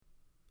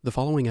The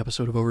following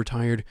episode of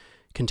Overtired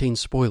contains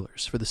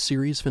spoilers for the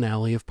series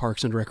finale of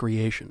Parks and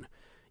Recreation.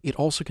 It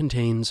also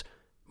contains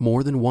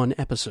more than one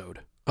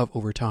episode of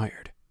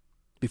Overtired.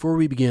 Before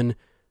we begin,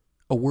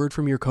 a word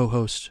from your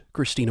co-host,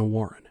 Christina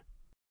Warren.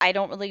 I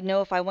don't really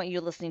know if I want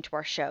you listening to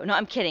our show. No,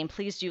 I'm kidding.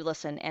 Please do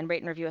listen and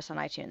rate and review us on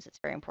iTunes. It's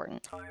very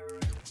important.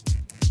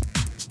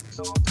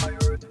 So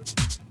tired.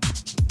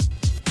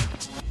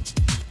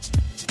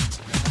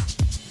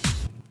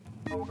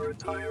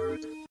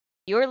 Overtired.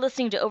 You're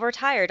listening to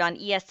Overtired on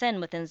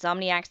ESN with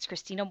Insomniac's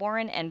Christina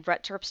Warren and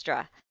Brett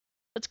Terpstra.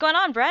 What's going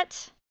on,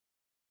 Brett?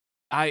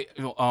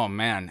 Oh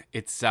man,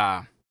 it's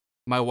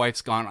my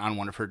wife's gone on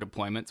one of her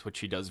deployments, which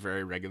she does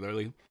very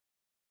regularly.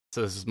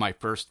 So this is my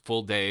first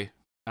full day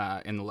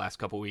in the last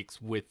couple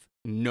weeks with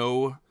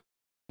no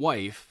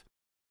wife,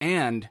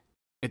 and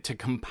to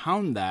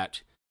compound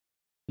that,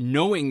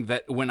 knowing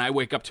that when I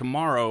wake up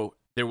tomorrow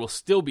there will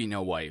still be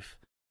no wife.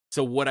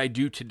 So what I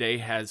do today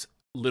has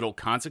little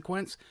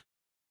consequence.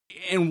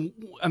 And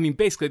I mean,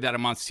 basically that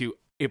amounts to,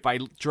 if I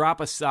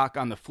drop a sock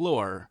on the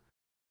floor,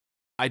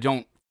 I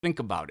don't think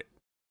about it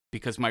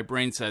because my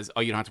brain says, oh,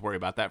 you don't have to worry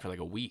about that for like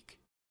a week.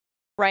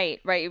 Right.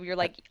 You're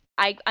like,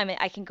 I mean,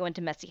 I can go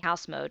into messy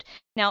house mode.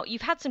 Now,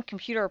 you've had some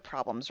computer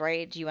problems,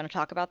 right? Do you want to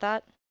talk about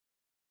that?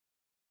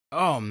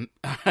 Oh,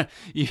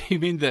 you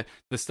mean the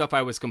stuff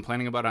I was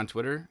complaining about on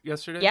Twitter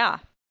yesterday? Yeah,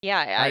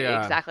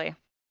 exactly.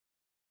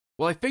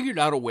 Well, I figured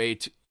out a way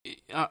to,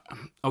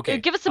 okay.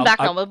 Give us some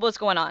background. What's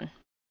going on?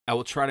 I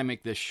will try to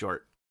make this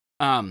short.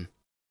 In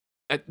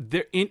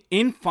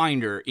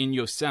Finder in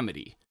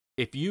Yosemite,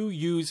 if you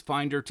use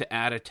Finder to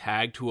add a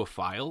tag to a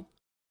file,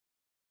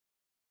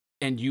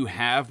 and you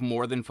have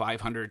more than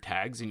 500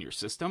 tags in your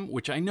system,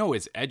 which I know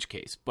is edge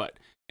case, but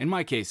in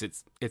my case,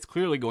 it's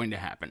clearly going to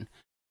happen.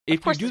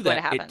 If you do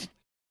that,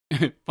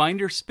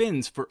 Finder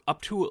spins for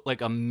up to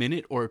like a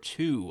minute or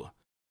two.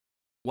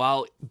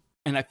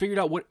 And I figured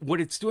out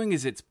what it's doing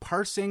is it's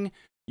parsing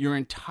your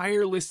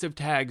entire list of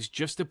tags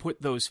just to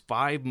put those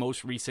 5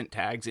 most recent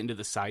tags into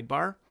the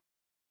sidebar.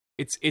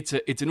 It's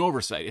an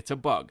oversight. It's a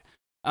bug.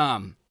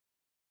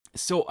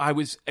 So I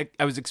was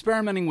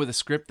experimenting with a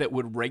script that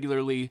would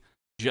regularly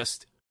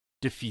just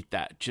defeat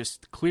that,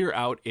 just clear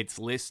out its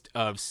list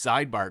of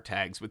sidebar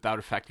tags without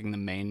affecting the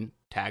main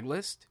tag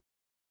list.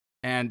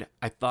 And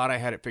I thought I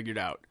had it figured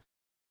out.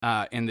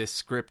 And this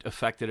script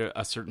affected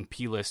a certain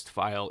plist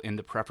file in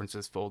the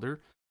preferences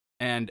folder,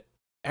 and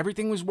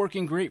everything was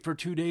working great for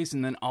 2 days,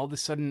 and then all of a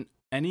sudden,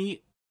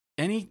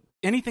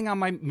 anything on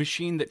my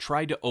machine that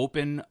tried to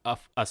open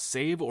a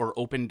save or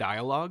open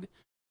dialog,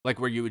 like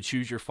where you would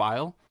choose your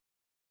file,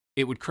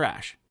 it would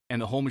crash,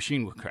 and the whole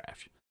machine would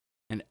crash.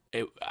 And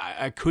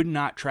I could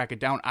not track it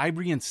down. I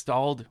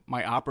reinstalled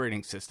my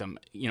operating system.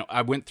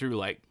 I went through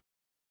like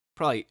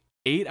probably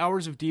 8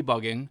 hours of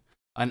debugging,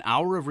 an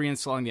hour of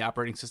reinstalling the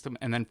operating system,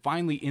 and then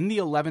finally in the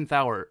 11th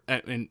hour,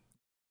 and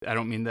I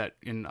don't mean that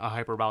in a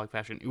hyperbolic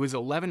fashion, it was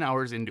 11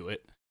 hours into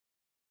it,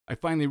 I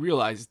finally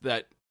realized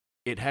that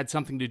it had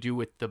something to do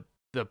with the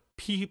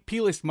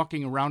plist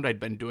mucking around I'd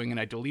been doing, and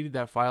I deleted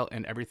that file,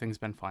 and everything's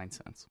been fine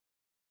since.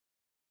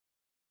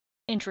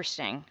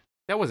 Interesting.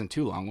 That wasn't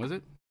too long, was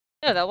it?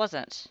 No, that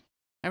wasn't.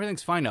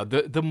 Everything's fine now.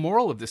 The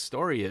moral of this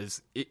story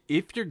is,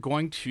 if you're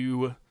going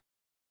to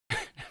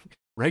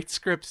write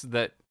scripts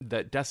that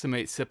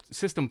decimate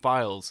system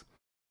files,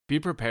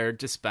 be prepared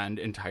to spend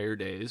entire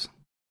days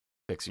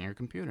fixing your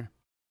computer.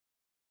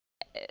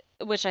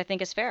 Which I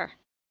think is fair.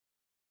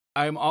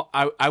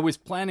 I was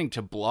planning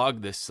to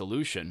blog this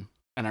solution,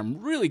 and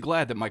I'm really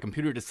glad that my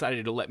computer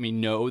decided to let me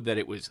know that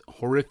it was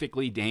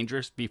horrifically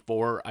dangerous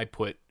before I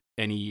put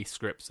any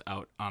scripts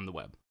out on the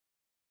web.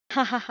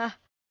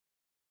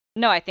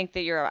 No, I think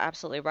that you're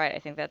absolutely right. I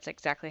think that's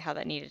exactly how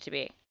that needed to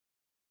be.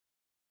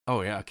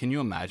 Oh yeah, can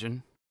you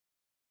imagine?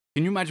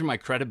 Can you imagine my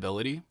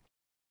credibility?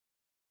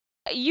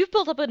 You've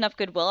built up enough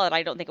goodwill that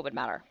I don't think it would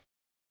matter.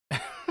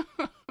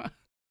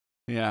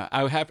 Yeah,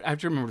 I have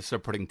to remember to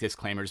start putting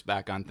disclaimers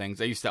back on things.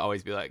 I used to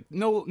always be like,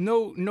 no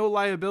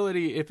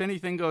liability if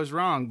anything goes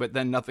wrong, but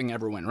then nothing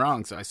ever went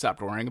wrong, so I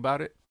stopped worrying about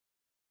it.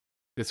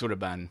 This would have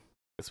been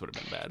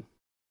bad.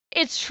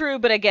 It's true,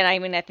 but again, I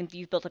mean, I think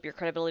you've built up your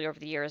credibility over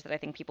the years that I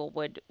think people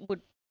would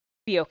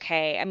be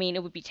okay. I mean,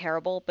 it would be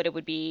terrible, but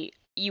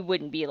you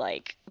wouldn't be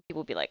like,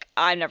 people would be like,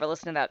 I'm never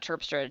listening to that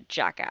Terpstra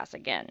jackass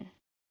again.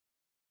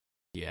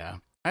 Yeah.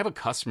 I have a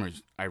customer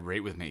who's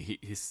irate with me.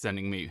 He's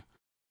sending me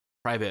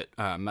private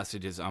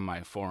messages on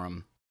my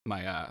forum,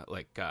 my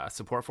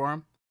support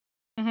forum.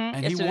 Mm-hmm.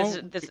 And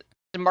this is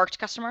a marked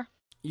customer?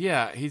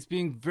 Yeah, he's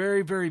being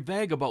very, very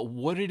vague about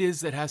what it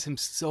is that has him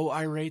so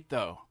irate,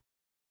 though.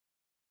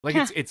 Like,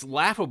 it's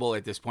laughable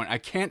at this point. I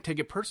can't take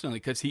it personally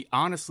because he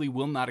honestly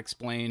will not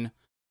explain.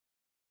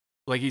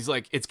 Like, he's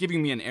like, it's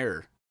giving me an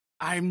error.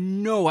 I have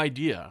no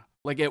idea.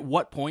 Like, at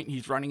what point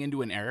he's running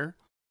into an error.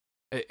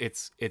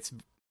 It's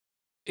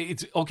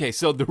okay.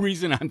 So the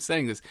reason I'm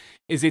saying this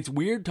is it's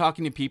weird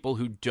talking to people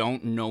who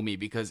don't know me,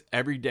 because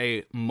every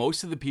day,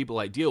 most of the people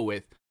I deal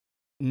with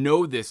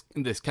know this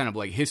kind of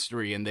like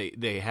history, and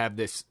they have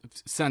this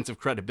sense of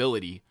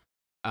credibility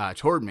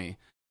toward me.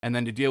 and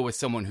then to deal with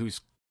someone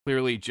who's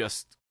clearly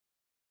just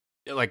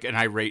like an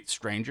irate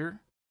stranger.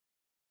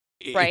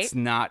 Right.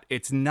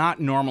 It's not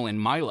normal in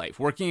my life.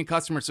 Working in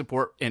customer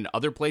support in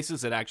other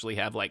places that actually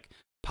have like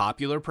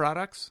popular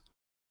products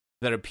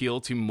that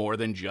appeal to more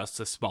than just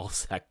a small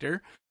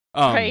sector.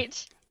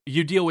 Right.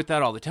 You deal with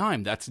that all the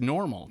time. That's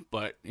normal,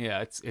 but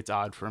yeah, it's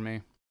odd for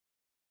me.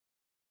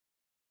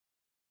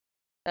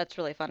 That's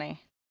really funny.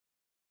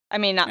 I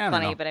mean, not I don't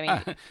funny, know. but I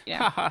mean,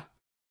 yeah.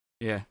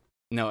 Yeah.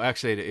 No,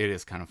 actually, it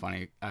is kind of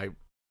funny.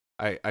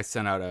 I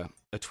sent out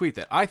a tweet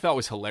that I thought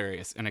was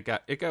hilarious, and it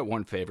got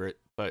one favorite,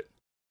 but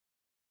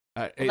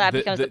That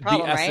becomes the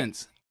problem, right?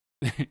 essence,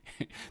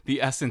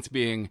 the essence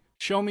being,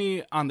 show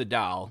me on the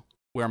doll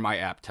where my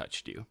app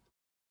touched you.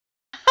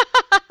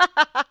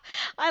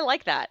 I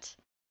like that.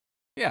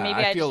 Yeah, Maybe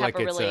I I feel just like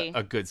have a it's really-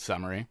 a good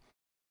summary.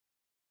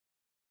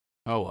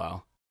 Oh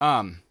well.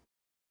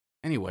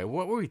 Anyway,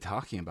 what were we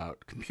talking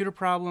about? Computer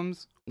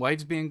problems,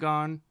 wives being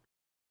gone.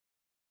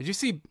 Did you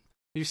see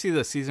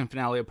the season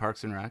finale of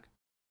Parks and Rec?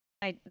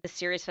 The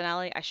series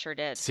finale, I sure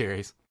did.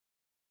 Series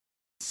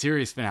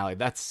finale.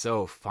 That's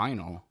so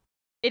final.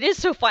 It is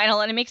so final,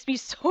 and it makes me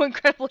so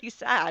incredibly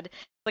sad.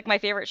 It's like my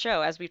favorite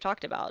show, as we've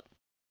talked about.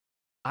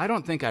 I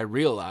don't think I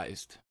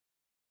realized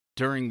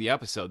during the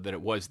episode that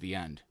it was the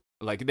end.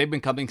 Like, they've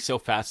been coming so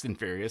fast and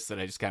furious that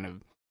I just kind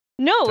of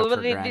No, took but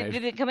for they've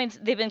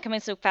granted. been coming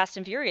so fast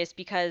and furious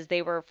because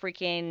they were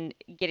freaking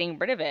getting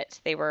rid of it.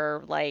 They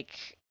were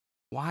like,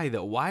 Why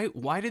though?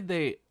 Why did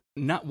they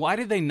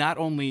not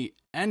only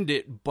end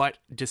it but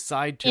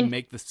decide to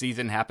make the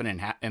season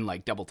happen in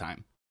like double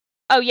time?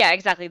 oh yeah,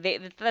 exactly.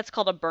 That's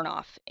called a burn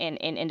off in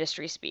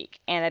industry speak,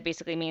 and that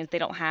basically means they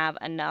don't have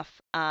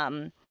enough.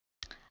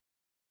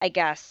 I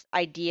guess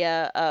they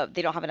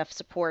don't have enough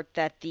support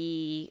that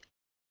the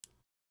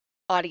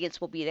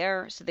audience will be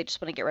there, so they just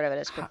want to get rid of it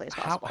as quickly as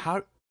possible.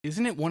 How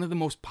isn't it one of the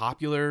most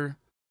popular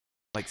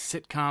like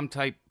sitcom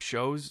type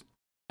shows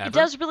ever? It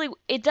does really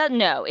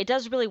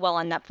well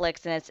on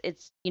Netflix, and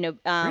it's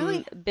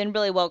Really? been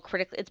really well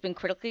it's been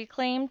critically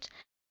acclaimed,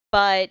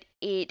 but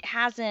it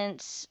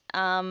hasn't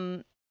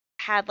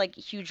had like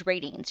huge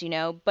ratings,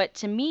 But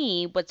to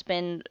me, what's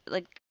been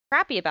like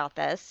crappy about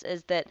this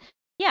is that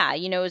yeah,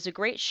 it was a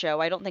great show.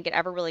 I don't think it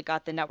ever really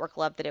got the network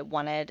love that it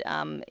wanted.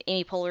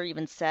 Amy Poehler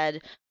even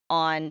said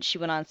she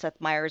went on Seth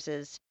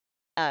Meyers'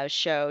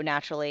 show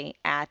Naturally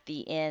at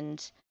the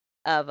end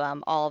of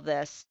all of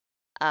this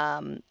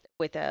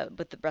with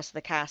the rest of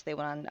the cast. They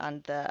went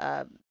on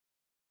the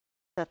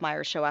Seth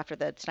Meyers show after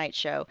the Tonight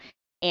Show,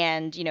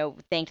 and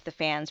thanked the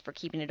fans for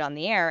keeping it on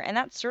the air. And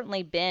that's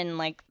certainly been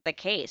like the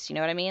case. You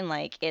know what I mean?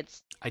 Like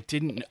it's.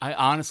 I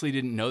honestly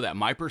didn't know that.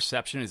 My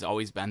perception has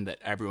always been that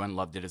everyone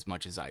loved it as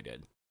much as I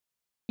did.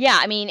 Yeah,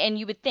 I mean, and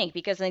you would think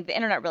because like, the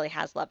internet really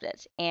has loved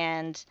it,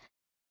 and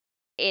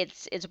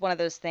it's one of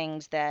those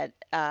things that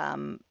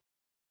I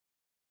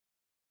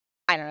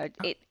don't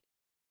know.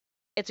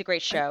 It's a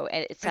great show,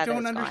 and it's sad that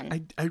it's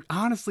gone. I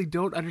honestly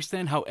don't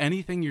understand how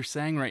anything you're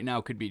saying right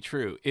now could be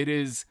true.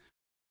 It's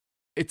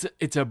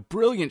a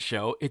brilliant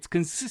show. It's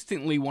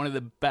consistently one of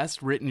the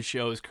best written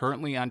shows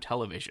currently on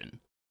television.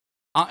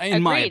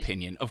 In my Agreed.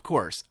 opinion, of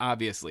course,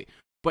 obviously.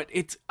 But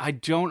I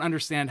don't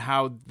understand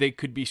how they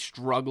could be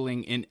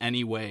struggling in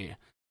any way.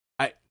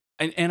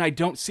 And I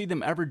don't see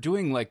them ever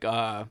doing like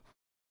a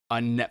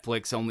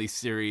Netflix only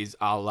series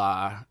a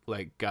la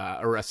like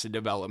Arrested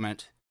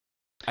Development.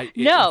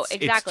 No, It's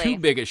exactly. too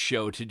big a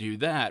show to do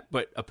that,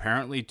 but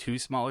apparently too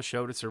small a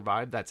show to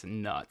survive. That's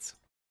nuts.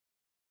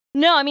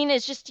 No, I mean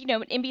it's just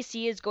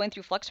NBC is going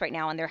through flux right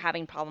now, and they're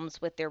having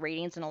problems with their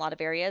ratings in a lot of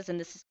areas. And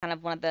this is kind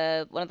of one of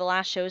the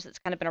last shows that's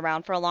kind of been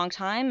around for a long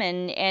time,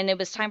 and it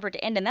was time for it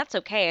to end, and that's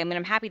okay. I mean,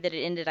 I'm happy that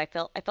it ended. I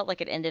felt like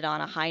it ended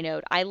on a high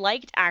note. I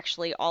liked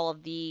actually all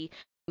of the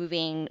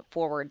moving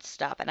forward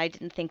stuff, and I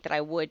didn't think that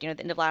I would. At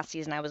the end of last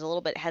season, I was a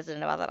little bit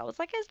hesitant about that. I was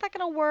like, is that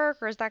going to work,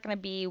 or is that going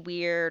to be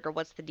weird, or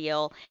what's the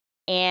deal?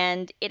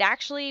 And it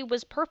actually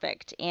was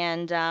perfect.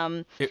 And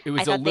It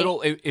was I a thought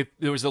little.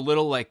 There was a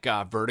little like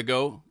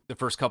Vertigo the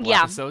first couple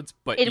Yeah, episodes,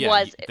 but it yeah,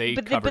 was, they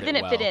but covered then it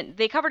it well. fit in.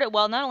 They covered it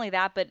well. Not only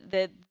that, but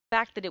the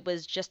fact that it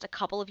was just a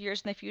couple of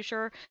years in the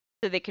future,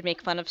 so they could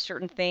make fun of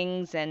certain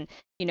things, and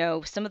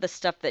some of the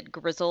stuff that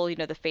Grizzle, the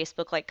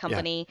Facebook like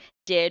company,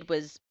 did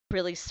was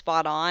really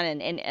spot on,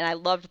 and I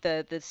loved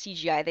the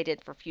CGI they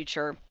did for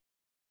future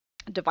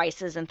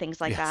devices and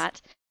things like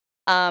Yes.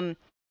 that.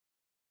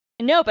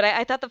 No, but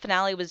I thought the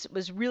finale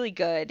was really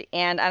good,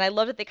 and I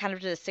loved that they kind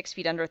of did a 6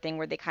 Feet Under thing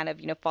where they kind of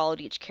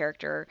followed each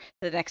character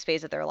to the next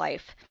phase of their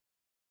life.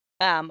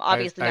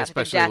 Obviously I not to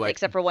their especially death, like-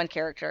 except for one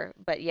character,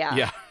 but yeah,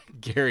 Yeah,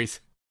 Gary's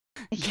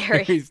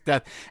Gary. Gary's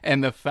death,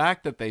 and the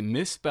fact that they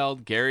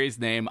misspelled Gary's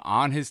name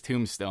on his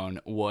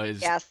tombstone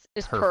was Yes,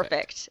 it's perfect.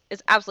 perfect.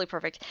 It's absolutely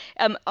perfect.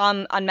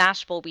 On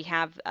Mashable, we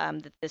have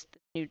this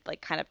new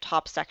like kind of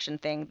top section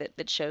thing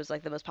that shows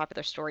like the most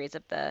popular stories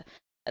of the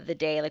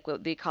day, like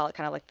what we call it,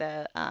 kind of like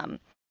the kind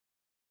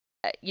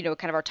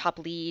of our top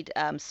lead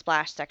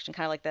splash section,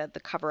 kind of like the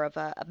cover of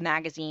a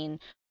magazine,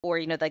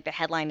 or like the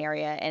headline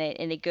area,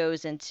 and it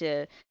goes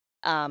into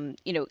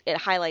It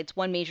highlights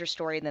one major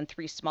story and then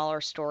 3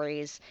 smaller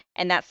stories,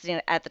 and that's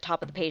at the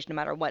top of the page no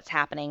matter what's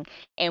happening.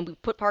 And we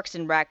put Parks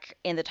and Rec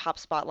in the top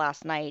spot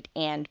last night,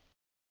 and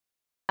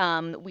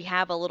we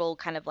have a little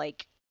kind of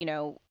like,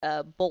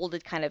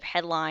 bolded kind of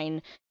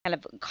headline kind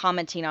of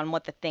commenting on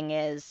what the thing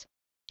is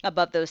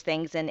above those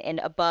things, and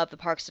above the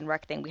Parks and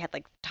Rec thing we had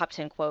like top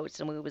 10 quotes,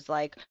 and we was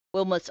like,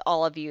 "We'll miss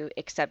all of you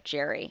except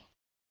Jerry,"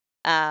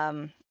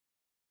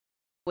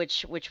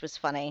 which was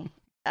funny.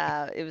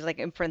 It was like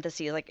in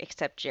parentheses, like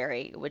except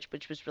Jerry,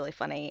 which was really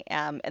funny.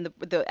 And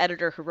the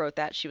editor who wrote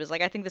that, she was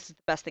like, "I think this is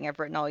the best thing I've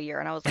written all year."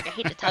 And I was like, "I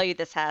hate to tell you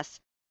this, Hess."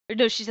 Or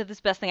no, she said, "This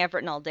is the best thing I've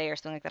written all day," or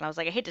something like that. And I was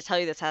like, "I hate to tell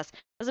you this, Hess.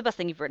 That's the best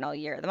thing you've written all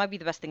year. That might be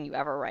the best thing you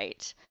ever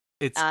write."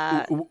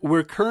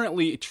 We're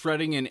currently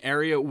treading an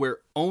area where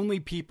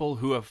only people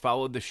who have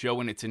followed the show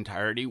in its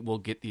entirety will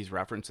get these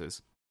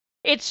references.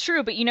 It's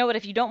true, but you know what?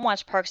 If you don't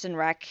watch Parks and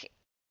Rec,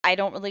 I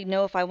don't really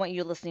know if I want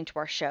you listening to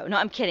our show. No,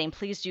 I'm kidding.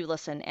 Please do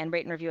listen and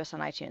rate and review us on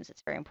iTunes.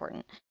 It's very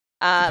important.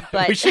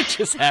 But we should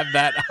just have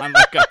that on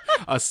like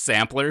a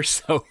sampler.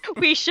 So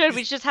we should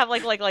just have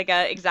like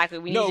a exactly.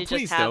 We need no, to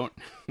please just have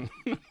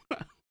don't.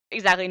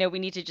 exactly. No, we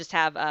need to just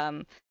have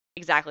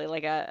exactly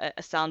like a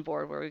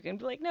soundboard where we can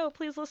be like, no,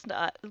 please listen to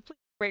us. Please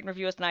rate and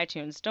review us on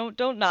iTunes.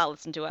 Don't not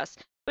listen to us.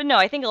 But no,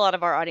 I think a lot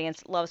of our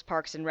audience loves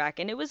Parks and Rec,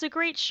 and it was a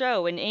great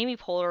show. And Amy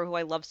Poehler, who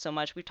I love so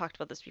much, we've talked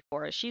about this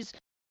before. She's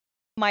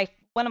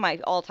one of my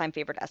all-time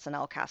favorite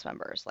SNL cast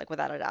members, like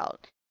without a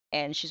doubt.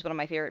 And she's one of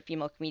my favorite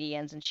female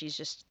comedians, and she's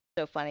just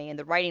so funny. And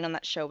the writing on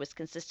that show was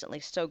consistently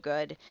so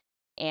good.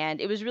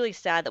 And it was really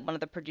sad that one of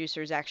the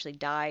producers actually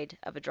died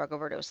of a drug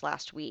overdose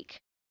last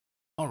week.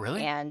 Oh,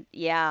 really? And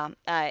yeah,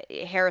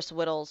 Harris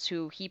Whittles,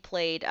 who he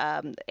played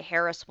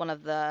Harris, one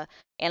of the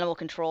animal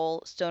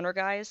control stoner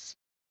guys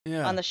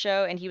on the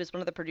show, and he was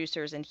one of the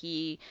producers, and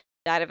he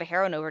died of a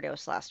heroin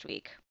overdose last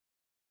week.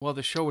 Well,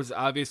 the show was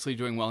obviously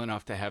doing well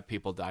enough to have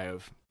people die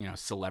of,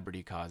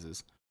 celebrity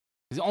causes.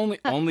 It's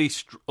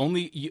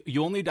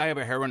you only die of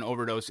a heroin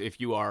overdose if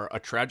you are a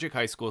tragic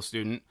high school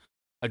student,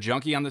 a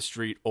junkie on the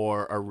street,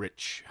 or a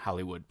rich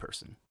Hollywood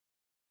person.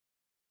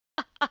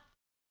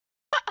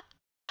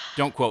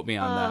 Don't quote me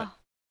on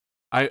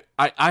that.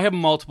 I have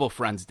multiple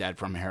friends dead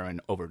from heroin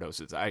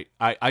overdoses.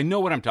 I know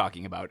what I'm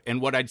talking about,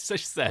 and what I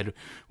just said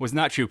was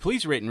not true.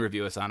 Please rate and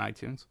review us on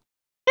iTunes.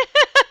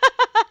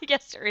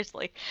 Yes,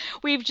 seriously.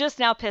 We've just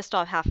now pissed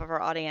off half of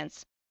our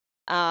audience.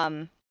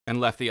 And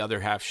left the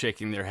other half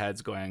shaking their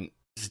heads going,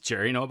 does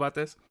Jerry know about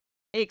this?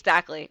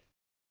 Exactly.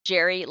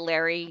 Jerry,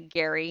 Larry,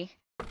 Gary.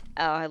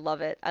 Oh, I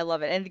love it.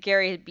 And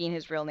Gary being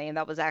his real name,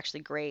 that was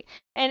actually great.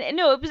 And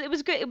no, it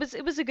was good. It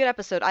was a good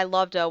episode. I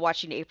loved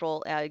watching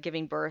April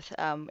giving birth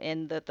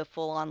in the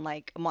full on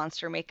like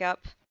monster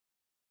makeup.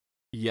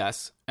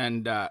 Yes,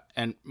 and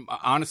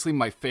honestly,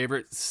 my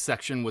favorite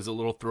section was a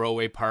little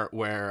throwaway part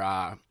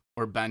where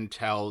Ben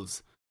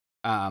tells,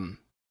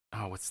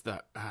 Aziz's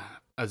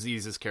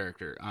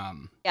character?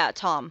 Yeah,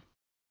 Tom.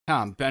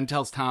 Ben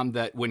tells Tom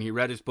that when he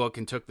read his book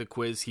and took the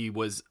quiz, he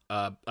was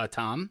a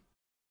Tom.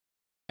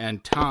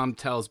 And Tom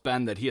tells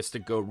Ben that he has to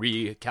go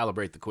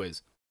recalibrate the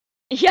quiz.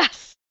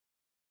 Yes.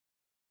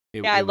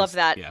 I love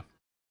that. Yeah.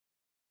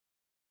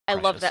 I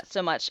love that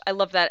so much. I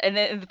love that. And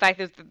then the fact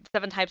that there's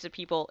 7 types of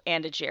people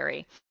and a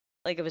Jerry.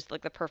 Like, it was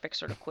like the perfect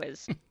sort of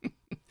quiz.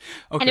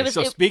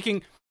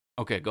 Okay,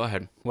 Okay, go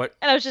ahead. What?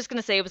 And I was just going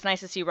to say it was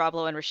nice to see Rob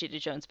Lowe and Rashida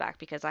Jones back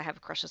because I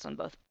have crushes on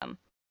both of them.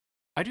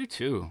 I do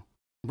too.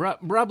 Rob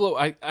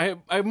Lowe,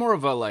 I'm more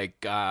of a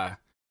like, I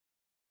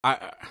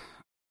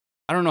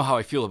don't know how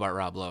I feel about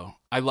Rob Lowe.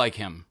 I like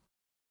him.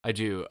 I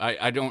do.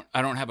 I don't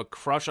have a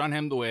crush on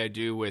him the way I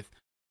do with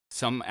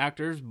some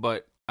actors,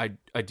 but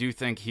I do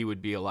think he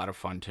would be a lot of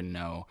fun to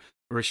know.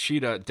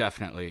 Rashida,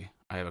 definitely,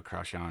 I have a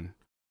crush on.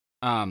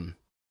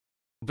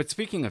 But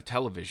speaking of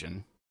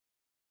television,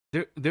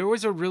 there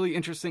was a really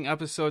interesting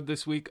episode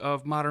this week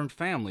of Modern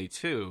Family,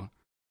 too.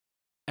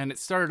 And it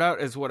started out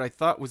as what I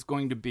thought was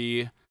going to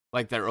be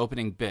like their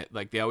opening bit.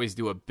 Like they always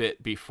do a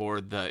bit before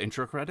the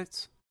intro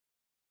credits.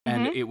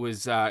 And it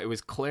was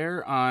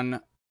Claire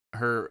on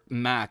her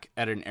Mac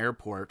at an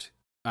airport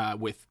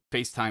with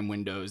FaceTime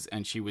windows,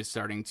 and she was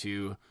starting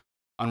to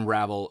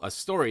unravel a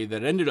story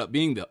that ended up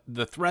being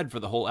the thread for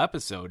the whole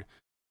episode.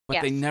 But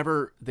yes.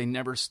 they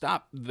never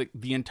stopped.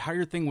 The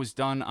entire thing was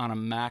done on a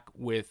Mac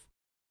with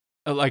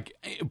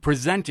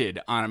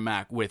presented on a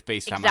Mac with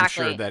FaceTime. Exactly. I'm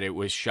sure that it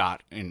was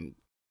shot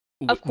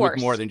with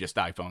more than just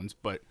iPhones,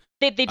 but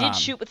they did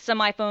shoot with some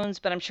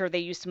iPhones, but I'm sure they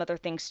used some other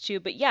things too.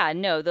 But yeah,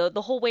 no,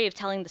 the whole way of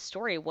telling the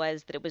story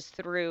was that it was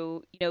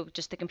through,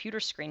 just the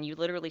computer screen. You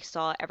literally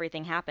saw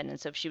everything happen. And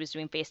so if she was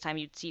doing FaceTime,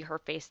 you'd see her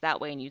face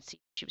that way, and you'd see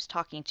who she was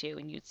talking to,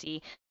 and you'd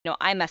see,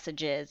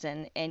 iMessages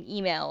and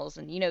emails,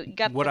 and you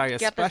got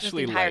the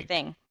entire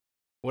thing.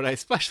 What I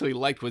especially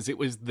liked was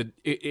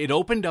it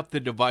opened up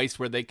the device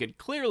where they could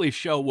clearly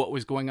show what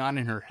was going on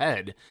in her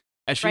head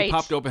as she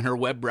popped open her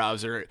web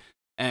browser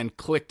and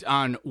clicked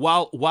on,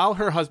 while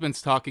her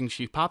husband's talking,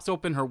 she pops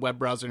open her web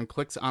browser and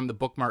clicks on the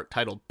bookmark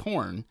titled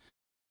porn,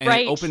 and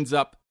it opens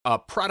up a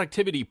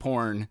productivity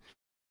porn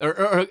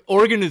or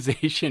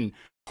organization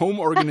home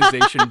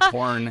organization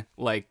porn,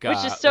 like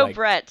Which is so like...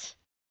 Brett.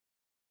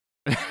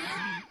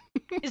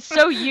 It's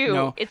so you.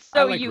 No, It's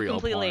so I like you real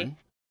completely. porn.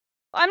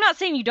 I'm not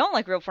saying you don't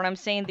like real porn. I'm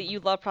saying that you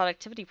love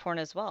productivity porn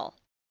as well.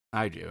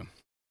 I do.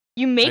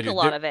 You make do. a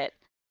lot of it.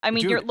 I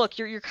mean, Dude.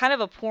 you're kind of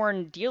a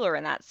porn dealer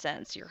in that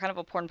sense. You're kind of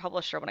a porn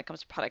publisher when it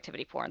comes to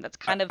productivity porn. That's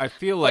kind of I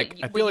feel what like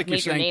you- I what feel you've like you're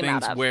made your saying name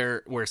out things of.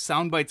 where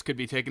sound bites could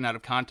be taken out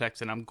of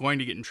context, and I'm going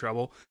to get in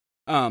trouble.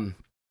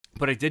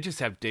 But I did just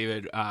have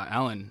David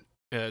Allen.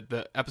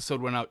 The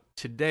episode went out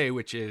today,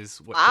 which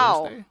is what,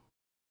 Wow. Thursday?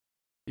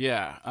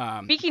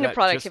 Yeah. Speaking of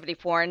productivity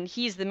porn,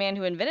 he's the man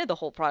who invented the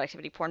whole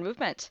productivity porn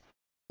movement.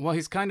 Well,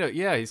 he's kind of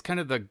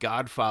the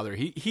godfather.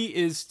 He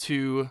is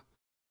to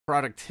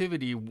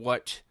productivity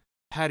what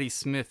Patti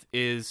Smith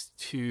is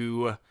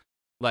to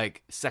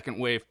like second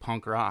wave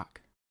punk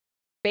rock.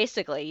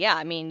 Basically, yeah.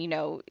 I mean,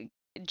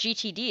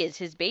 GTD is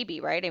his baby,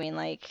 right? I mean,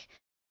 like,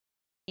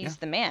 he's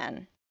the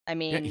man. I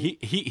mean,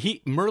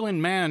 he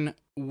Merlin Mann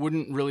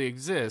wouldn't really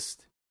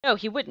exist. no,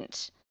 he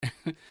wouldn't.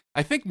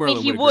 I think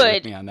Merlin he would agree would.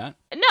 with me on that.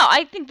 No,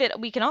 I think that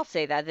we can all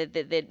say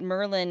that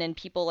Merlin and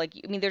people like,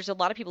 I mean, there's a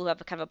lot of people who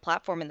have kind of a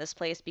platform in this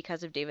place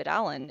because of David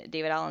Allen.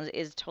 David Allen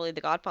is totally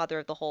the godfather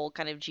of the whole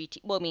kind of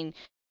well, I mean,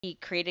 he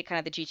created kind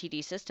of the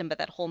GTD system, but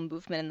that whole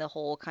movement and the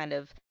whole kind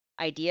of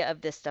idea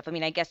of this stuff. I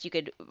mean, I guess you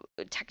could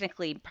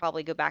technically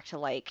probably go back to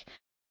like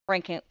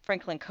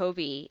Franklin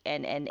Covey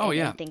and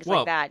things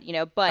like that,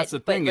 but that's the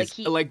thing, like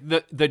is like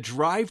the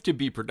drive to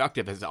be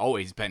productive has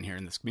always been here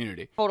in this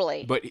community.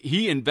 Totally. But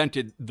he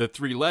invented the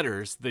three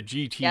letters, the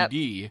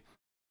GTD,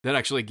 that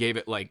actually gave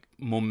it like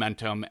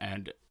momentum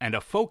and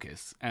a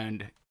focus.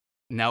 And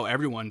now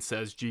everyone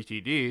says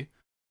GTD,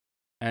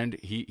 and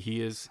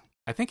he is.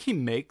 I think he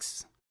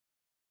makes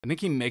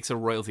a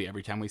royalty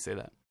every time we say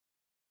that.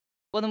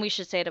 Well, then we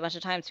should say it a bunch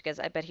of times because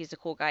I bet he's a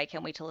cool guy. I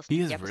can't wait to listen to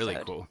the episode. He is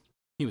really cool.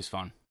 He was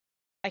fun.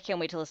 I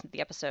can't wait to listen to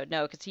the episode.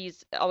 No, because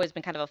he's always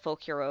been kind of a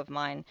folk hero of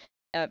mine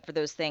for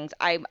those things.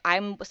 I'm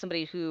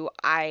somebody who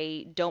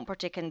I don't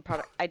partake in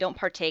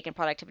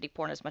productivity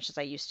porn as much as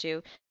I used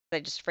to. I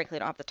just frankly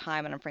don't have the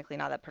time, and I'm frankly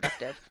not that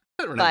productive.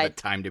 I don't have the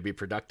time to be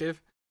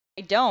productive.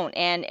 I don't,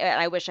 and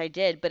I wish I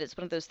did. But it's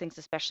one of those things,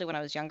 especially when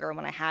I was younger and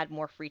when I had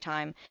more free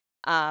time.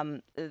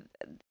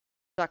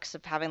 Sucks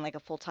of having like a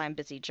full-time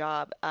busy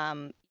job.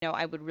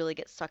 I would really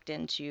get sucked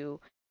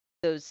into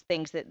those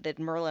things that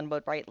Merlin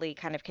would rightly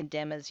kind of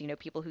condemn as,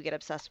 people who get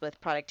obsessed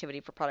with productivity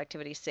for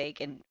productivity's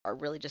sake and are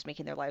really just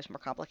making their lives more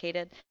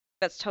complicated.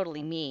 That's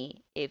totally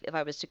me. If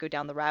I was to go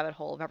down the rabbit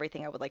hole of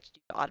everything I would like to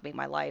do to automate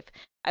my life,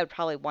 I would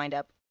probably wind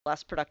up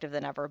less productive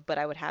than ever, but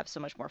I would have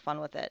so much more fun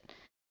with it.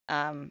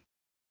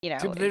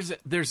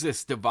 There's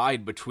this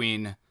divide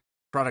between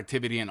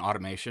productivity and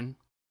automation.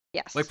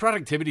 Yes. Like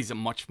productivity is a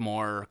much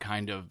more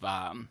kind of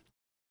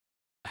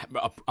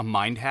a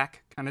mind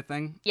hack kind of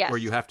thing. Yes. Where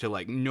you have to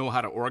like know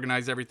how to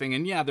organize everything,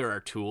 and yeah, there are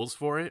tools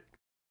for it,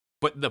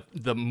 but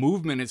the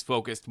movement is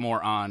focused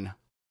more on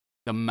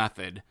the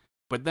method.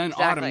 But then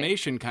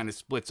automation kind of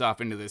splits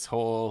off into this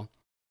whole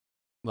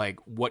like,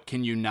 what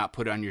can you not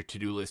put on your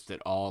to-do list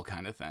at all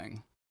kind of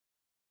thing,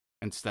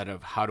 instead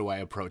of how do I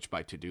approach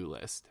my to-do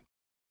list.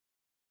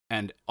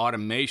 And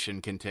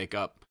automation can take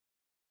up,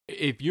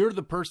 if you're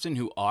the person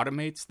who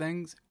automates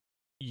things,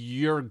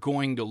 you're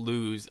going to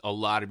lose a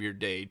lot of your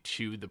day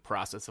to the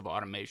process of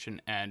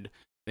automation, and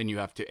then you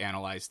have to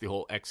analyze the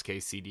whole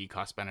XKCD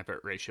cost-benefit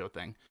ratio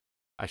thing.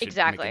 I should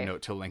make a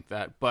note to link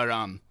that. But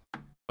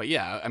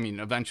yeah, I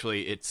mean,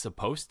 eventually it's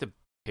supposed to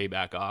pay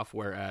back off,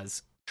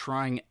 whereas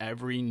trying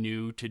every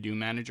new to-do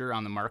manager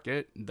on the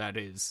market, that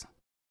is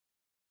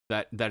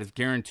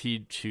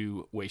guaranteed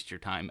to waste your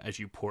time as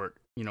you port,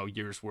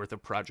 years worth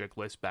of project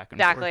lists back and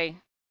forth. Exactly.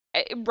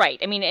 Right.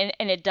 I mean,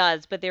 and it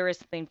does, but there is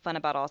something fun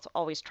about also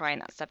always trying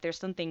that stuff. There's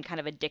something kind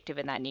of addictive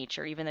in that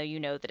nature, even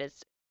though that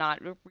it's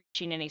not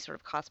reaching any sort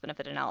of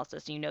cost-benefit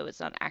analysis. It's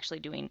not actually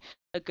doing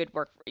a good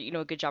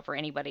a good job for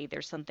anybody.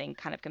 There's something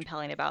kind of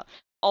compelling about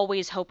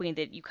always hoping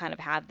that you kind of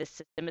have this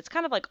system. It's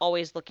kind of like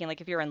always looking,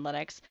 like if you're in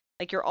Linux,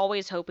 like you're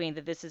always hoping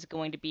that this is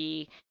going to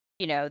be,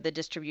 the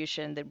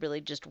distribution that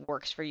really just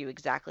works for you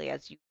exactly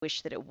as you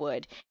wish that it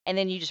would. And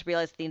then you just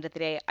realize at the end of the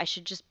day, I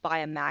should just buy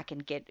a Mac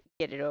and get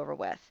it over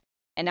with.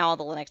 And now all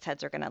the Linux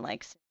heads are going to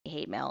like send me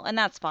hate mail, and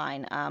that's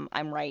fine.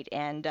 I'm right,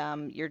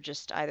 and you're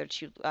just either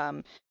too.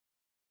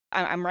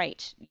 I'm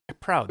right. They're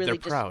proud. Really They're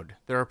proud.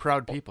 They're a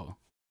proud people.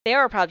 They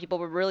are proud people,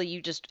 but really, you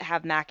just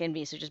have Mac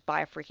envy, so just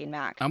buy a freaking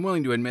Mac. I'm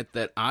willing to admit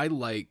that I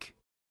like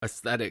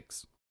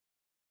aesthetics,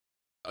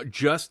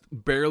 just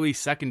barely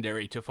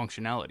secondary to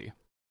functionality.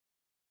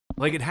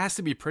 Like, it has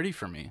to be pretty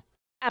for me.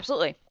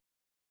 Absolutely.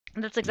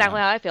 That's exactly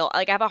how I feel.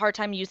 Like, I have a hard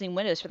time using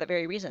Windows for that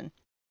very reason.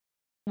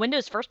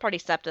 Windows first-party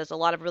stuff does a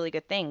lot of really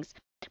good things,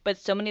 but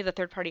so many of the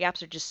third-party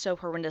apps are just so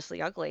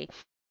horrendously ugly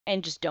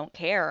and just don't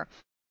care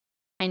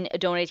and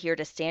don't adhere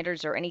to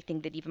standards or anything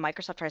that even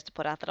Microsoft tries to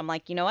put out, that I'm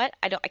like, you know what?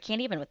 I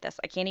can't even with this.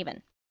 I can't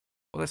even.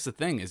 Well, that's the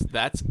thing, is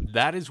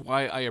that is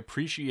why I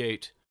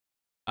appreciate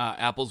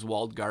Apple's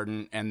walled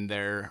garden and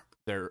their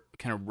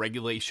kind of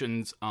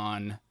regulations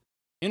on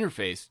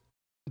interface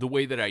the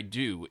way that I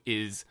do.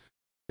 Is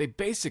they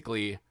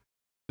basically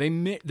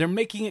they're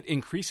making it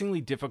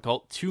increasingly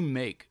difficult to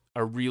make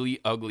a really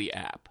ugly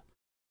app.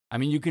 I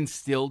mean, you can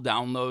still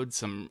download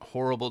some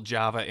horrible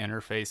Java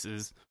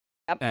interfaces,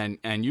 Yep.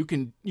 and you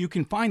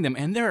can find them,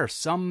 and there are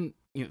some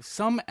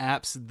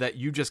apps that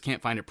you just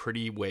can't find a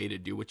pretty way to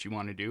do what you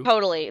want to do.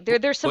 Totally.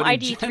 There's some But in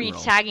ID3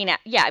 general- tagging app.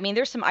 Yeah, I mean,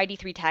 there's some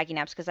ID3 tagging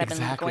apps because I've been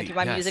Exactly, going through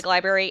my yes. music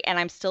library and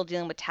I'm still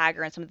dealing with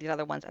Tagger and some of these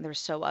other ones, and they're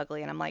so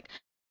ugly. And I'm like,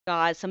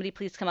 God, somebody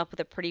please come up with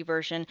a pretty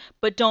version,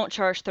 but don't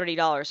charge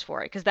 $30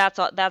 for it, because that's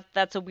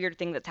a weird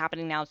thing that's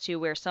happening now too,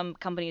 where some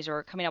companies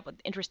are coming up with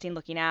interesting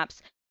looking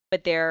apps,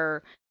 but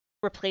they're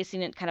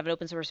replacing it kind of an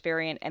open source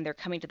variant, and they're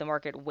coming to the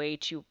market way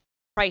too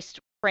priced,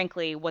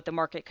 frankly, what the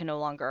market can no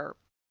longer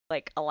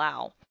like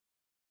allow.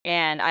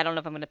 And I don't know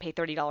if I'm going to pay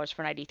 $30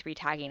 for an ID3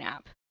 tagging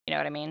app. You know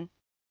what I mean?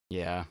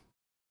 Yeah.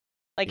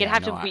 Like Yeah, it'd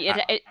have no, to be,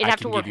 I it'd have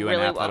to can work give you an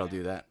really app well. that'll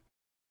do that.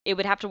 It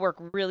would have to work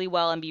really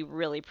well and be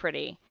really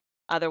pretty.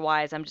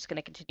 Otherwise, I'm just going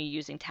to continue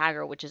using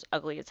Tagger, which is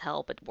ugly as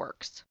hell, but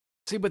works.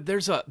 See, but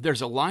there's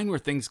a line where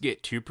things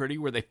get too pretty,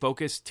 where they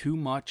focus too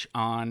much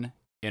on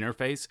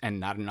interface and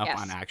not enough Yes.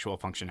 on actual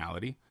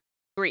functionality.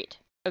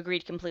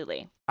 Agreed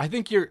completely. I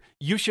think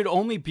you should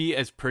only be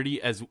as pretty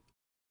as,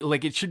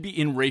 like, it should be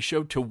in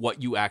ratio to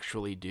what you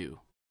actually do.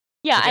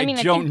 Yeah, Like, I mean,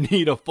 I don't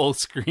need a full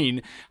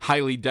screen,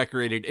 highly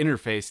decorated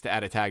interface to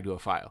add a tag to a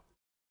file.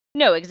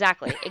 No,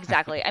 exactly.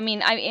 I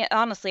mean,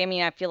 honestly,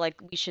 I feel like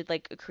we should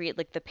like create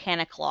like the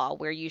Panic law,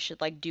 where you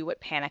should like do what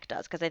Panic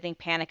does, because I think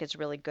Panic is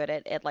really good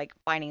at like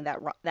finding that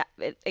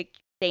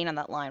staying on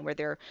that line where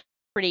they're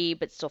pretty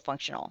but still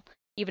functional.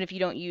 Even if you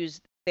don't use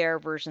their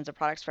versions of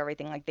products for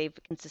everything, like they've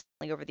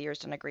consistently over the years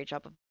done a great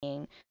job of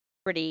being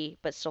pretty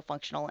but still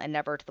functional, and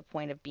never to the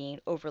point of being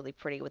overly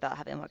pretty without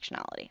having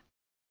functionality.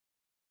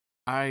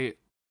 I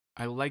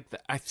like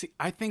that.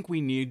 I think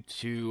we need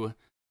to,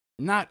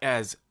 not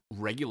as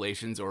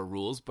regulations or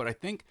rules, but I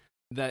think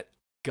that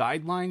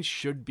guidelines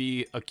should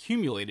be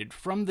accumulated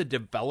from the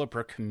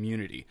developer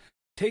community.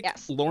 Take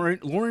Yes. Lauren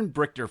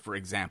Brichter, for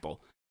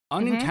example.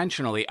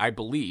 Unintentionally, I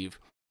believe,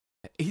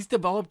 he's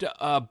developed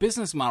a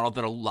business model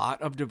that a lot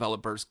of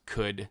developers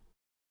could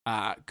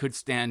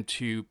stand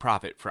to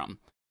profit from.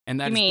 And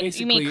that's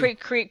You mean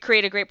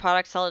create a great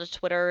product, sell it to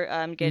Twitter,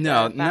 get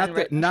no,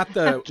 bad not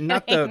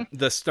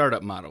the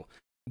startup model,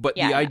 but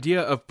Yeah, the no.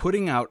 idea of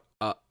putting out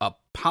a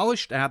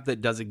polished app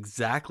that does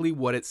exactly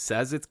what it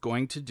says it's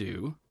going to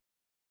do,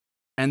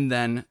 and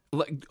then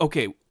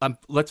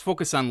let's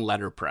focus on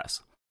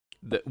Letterpress,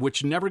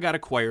 which never got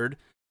acquired,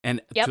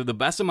 and Yep. to the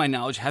best of my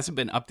knowledge hasn't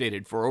been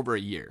updated for over a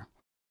year,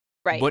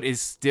 right. but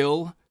is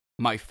still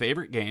my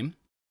favorite game,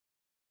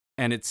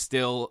 and it's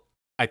still,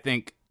 I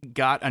think,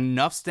 got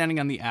enough standing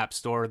on the App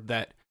Store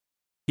that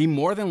he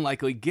more than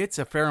likely gets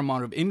a fair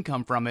amount of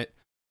income from it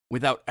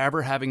without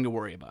ever having to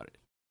worry about it.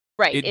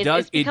 Right. It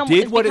It's did become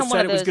what it one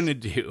said of it was those- going to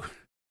do,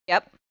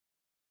 Yep.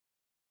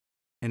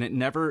 and it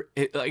never.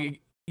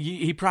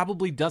 He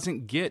probably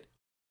doesn't get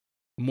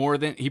more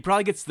than, he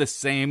probably gets the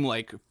same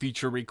like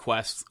feature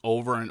requests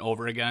over and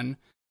over again,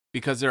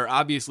 because there are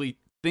obviously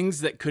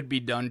things that could be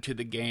done to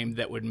the game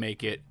that would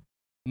make it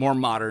more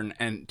modern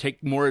and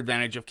take more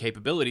advantage of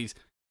capabilities,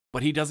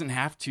 but he doesn't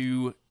have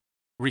to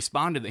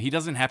respond to that. He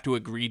doesn't have to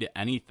agree to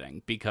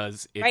anything,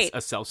 because it's Right.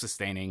 a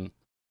self-sustaining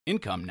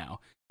income now.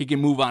 He can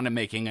move on to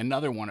making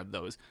another one of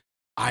those.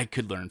 I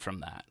could learn from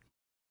that.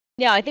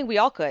 Yeah, I think we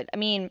all could. I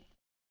mean,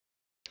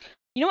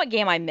 you know what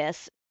game I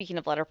miss, speaking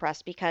of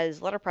Letterpress,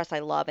 because Letterpress I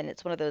love, and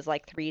it's one of those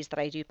like threes that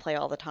I do play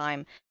all the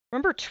time.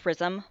 Remember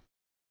Trism?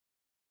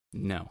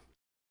 No.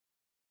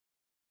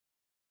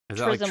 Is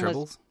that like Trism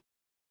was-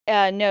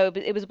 Tribbles? No,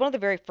 but it was one of the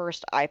very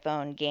first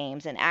iPhone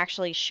games, and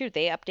actually, shoot,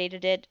 they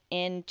updated it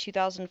in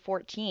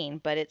 2014,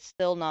 but it's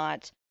still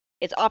not.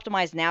 It's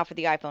optimized now for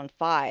the iPhone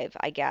 5,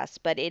 I guess,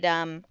 but it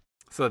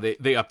So they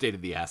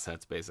updated the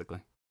assets,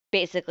 basically.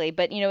 basically,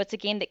 but you know, it's a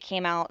game that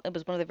came out. It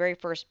was one of the very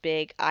first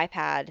big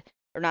iPhone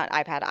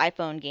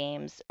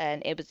games,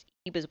 and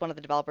he was one of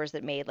the developers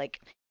that made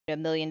like $1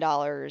 million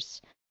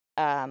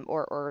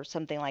or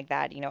something like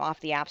that, off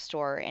the App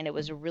Store, and it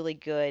was a really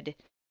good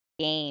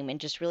game and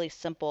just really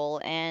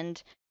simple,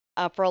 and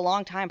for a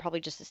long time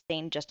probably just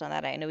sustained just on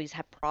that. I know he's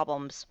had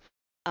problems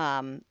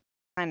kind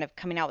of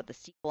coming out with the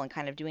sequel and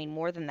kind of doing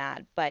more than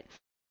that, but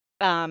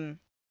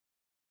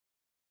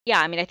yeah,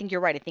 I mean, I think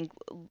you're right. I think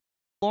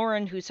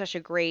Lauren, who's such a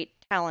great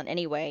talent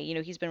anyway,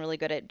 he's been really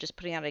good at just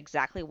putting out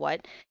exactly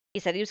what he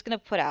said he was going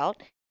to put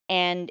out,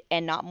 and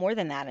not more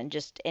than that, and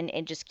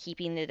just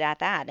keeping it at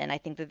that. And I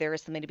think that there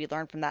is something to be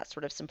learned from that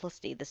sort of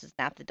simplicity. This is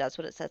an app that does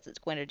what it says it's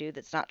going to do,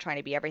 that's not trying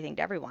to be everything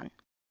to everyone.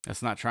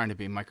 That's not trying to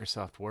be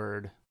Microsoft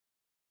Word.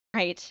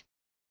 Right.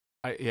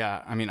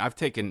 I mean, I've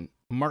taken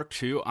Mark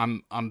II.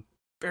 I'm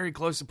very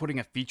close to putting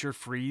a feature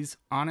freeze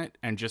on it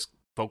and just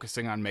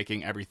focusing on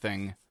making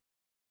everything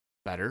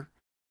better.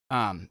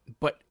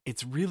 But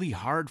it's really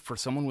hard for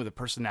someone with a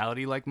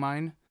personality like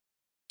mine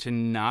to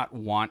not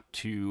want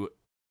to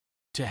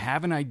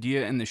have an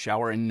idea in the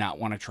shower and not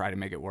want to try to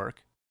make it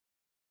work.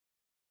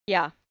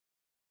 Yeah.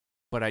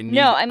 But I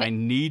No, I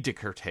mean- need to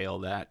curtail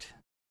that.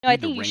 No, I Need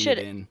to think you rein should.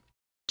 it in.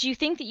 Do you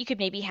think that you could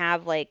maybe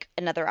have like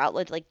another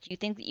outlet? Like, do you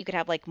think that you could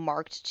have like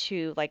marked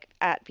to like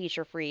at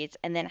feature freeze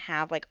and then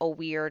have like a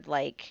weird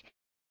like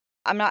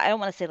I don't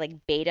want to say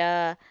like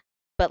beta,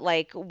 but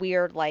like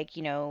weird like,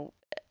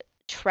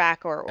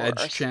 track or Edge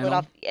split channel.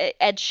 off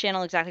edge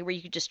channel exactly where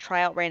you could just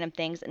try out random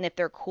things and if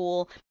they're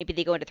cool, maybe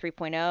they go into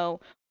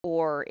 3.0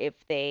 or if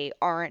they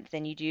aren't,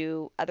 then you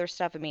do other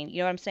stuff. I mean, you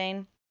know what I'm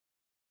saying?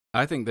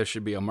 I think there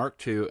should be a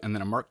Mark II and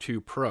then a Mark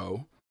II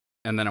Pro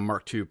and then a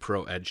Mark II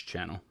Pro Edge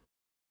channel.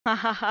 Ha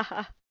ha ha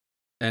ha.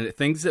 And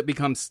things that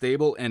become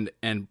stable and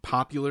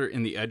popular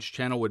in the Edge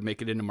channel would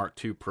make it into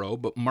Mark II Pro,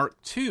 but Mark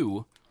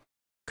II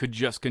could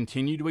just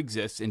continue to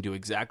exist and do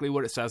exactly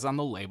what it says on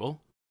the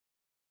label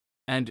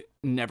and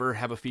never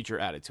have a feature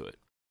added to it.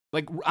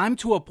 Like, I'm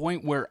to a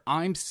point where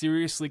I'm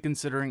seriously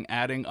considering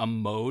adding a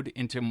mode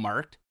into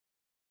Marked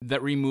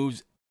that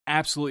removes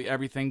absolutely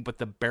everything but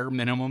the bare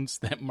minimums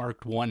that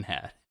Marked 1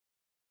 had.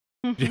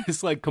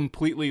 Just like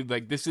completely,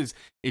 like, this is,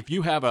 if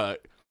you have a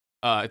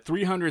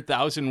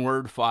 300,000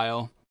 word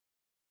file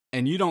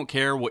and you don't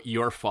care what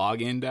your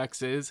fog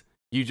index is,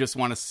 you just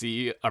want to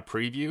see a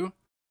preview.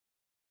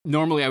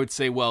 Normally I would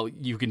say, well,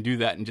 you can do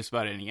that in just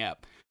about any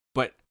app.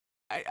 But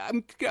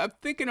I'm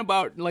thinking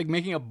about like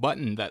making a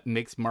button that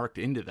makes Marked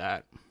into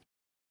that.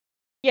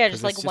 Yeah,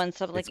 just 'Cause like one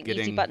sub, like an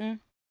easy button.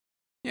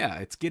 Yeah,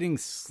 it's getting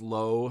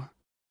slow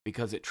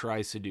because it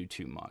tries to do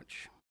too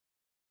much.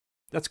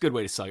 That's a good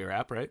way to sell your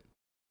app, right?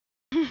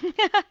 Buy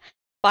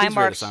Please rate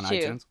Marked us on too.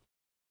 iTunes.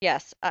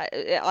 Yes,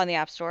 on the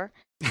App Store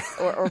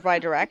or by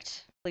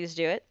direct. Please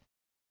do it.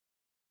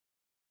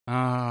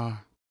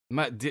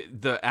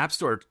 The App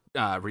Store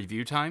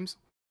review times,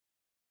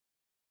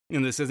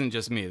 and this isn't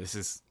just me. This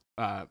is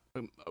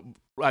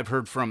I've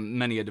heard from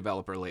many a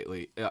developer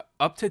lately.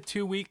 Up to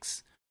 2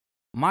 weeks.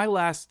 My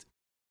last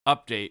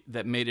update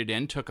that made it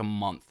in took a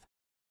month.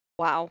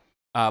 Wow.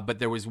 But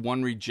there was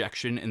one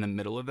rejection in the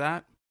middle of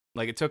that.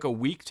 Like, it took a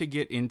week to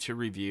get into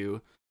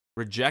review.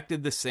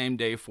 Rejected the same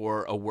day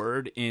for a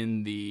word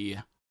in the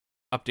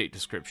update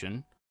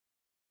description.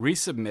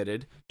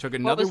 Resubmitted. Took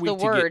another week to get... What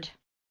was the word?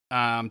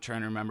 I'm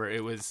trying to remember.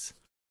 It was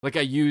like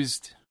I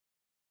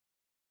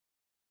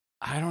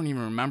don't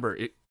even remember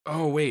it.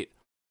 Oh wait,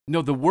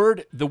 no. The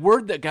word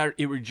that got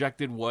it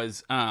rejected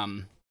was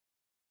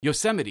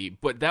Yosemite,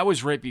 but that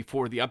was right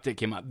before the update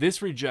came out.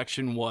 This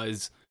rejection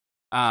was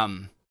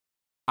I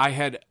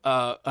had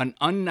an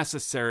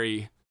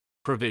unnecessary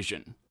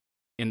provision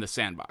in the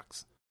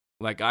sandbox.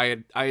 Like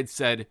I had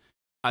said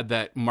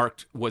that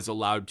Marked was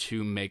allowed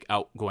to make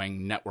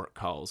outgoing network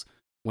calls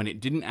when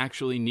it didn't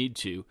actually need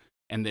to.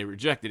 And they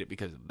rejected it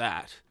because of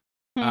that.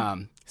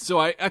 So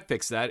I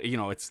fixed that.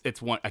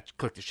 It's one. I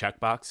clicked the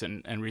checkbox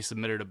and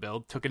resubmitted a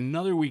build. Took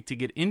another week to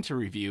get into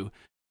review,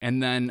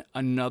 and then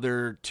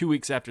another 2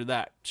 weeks after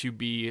that to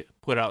be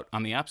put out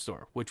on the App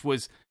Store, which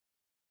was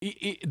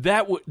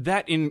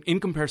that in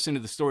comparison to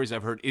the stories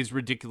I've heard is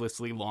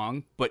ridiculously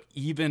long. But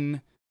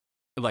even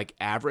like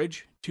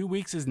average, 2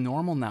 weeks is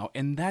normal now,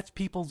 and that's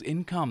people's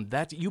income.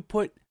 That's you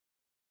put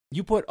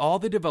all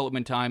the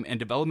development time and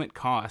development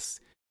costs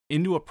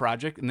into a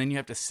project, and then you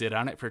have to sit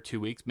on it for 2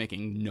 weeks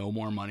making no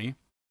more money.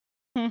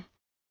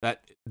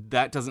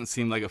 That doesn't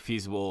seem like a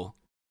feasible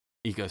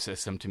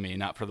ecosystem to me,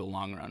 not for the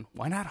long run.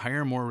 Why not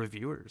hire more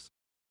reviewers?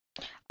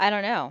 I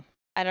don't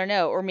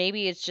know. Or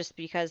maybe it's just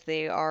because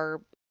they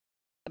are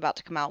about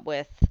to come out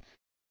with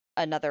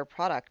another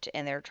product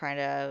and they're trying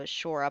to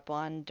shore up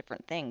on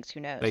different things.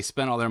 Who knows? They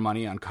spent all their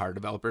money on car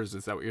developers.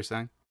 Is that what you're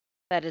saying?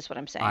 That is what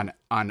I'm saying.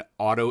 On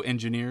auto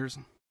engineers?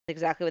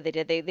 Exactly what they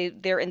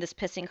did. They're in this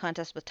pissing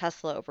contest with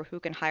Tesla over who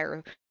can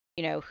hire,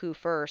 who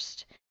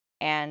first,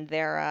 and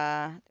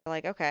they're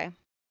like, okay.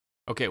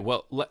 Okay,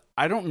 well,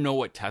 I don't know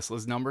what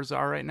Tesla's numbers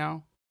are right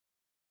now,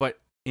 but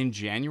in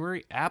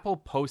January, Apple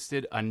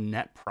posted a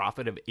net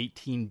profit of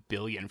 $18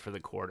 billion for the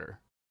quarter.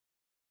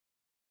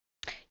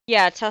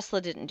 Yeah,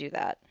 Tesla didn't do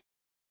that.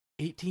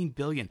 $18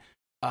 billion.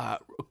 A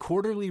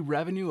quarterly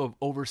revenue of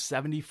over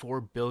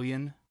 $74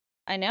 billion.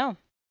 I know.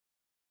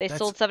 They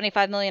sold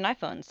 75 million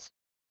iPhones.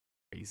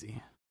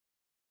 Crazy.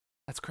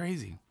 That's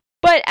crazy.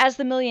 But as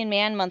the Million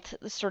Man Month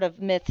sort of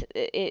myth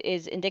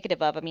is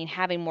indicative of, I mean,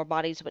 having more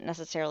bodies wouldn't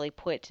necessarily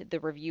put the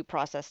review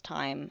process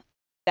time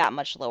that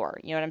much lower.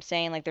 You know what I'm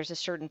saying? Like, there's a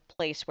certain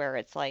place where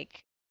it's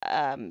like,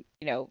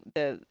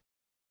 the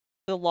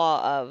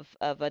law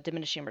of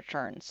diminishing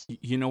returns.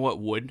 You know what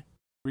would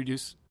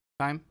reduce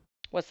time?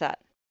 What's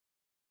that?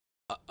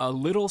 A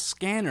little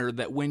scanner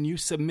that when you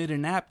submit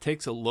an app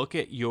takes a look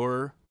at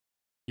your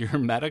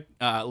meta,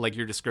 like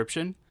your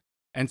description,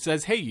 and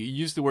says, hey, you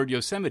used the word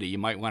Yosemite, you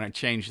might want to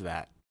change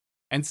that.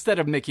 Instead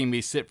of making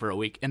me sit for a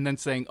week and then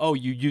saying, oh,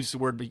 you used the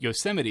word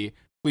Yosemite,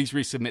 please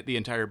resubmit the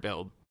entire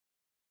build.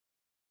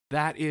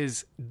 That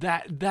is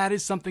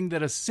something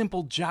that a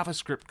simple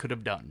JavaScript could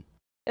have done.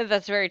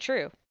 That's very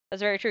true.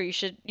 That's very true. You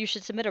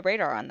should submit a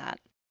radar on that.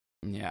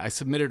 Yeah, I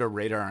submitted a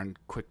radar on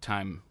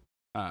QuickTime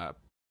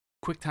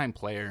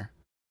Player,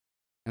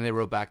 and they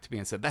wrote back to me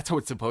and said, that's how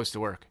it's supposed to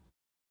work.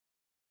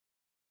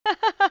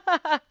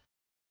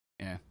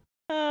 Yeah.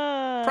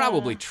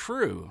 probably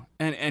true,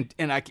 and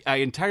I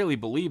entirely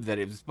believe that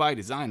it was by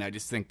design. I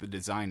just think the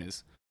design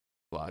is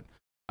flawed.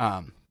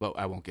 But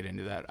I won't get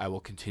into that. I will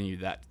continue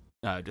that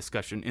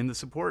discussion in the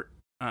support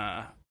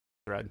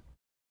thread.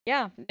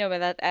 Yeah, no, but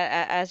that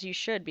as you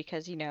should,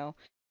 because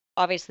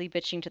obviously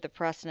bitching to the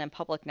press and in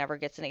public never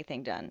gets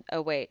anything done.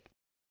 Oh wait,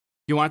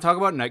 You want to talk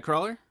about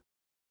Nightcrawler?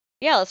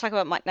 yeah, let's talk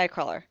about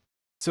Nightcrawler.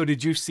 So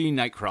did you see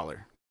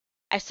Nightcrawler?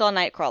 I saw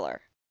Nightcrawler.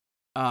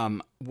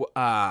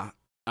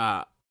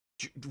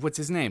 What's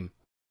his name?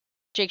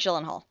 Jake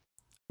Gyllenhaal.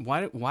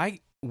 Why?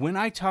 When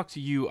I talk to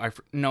you,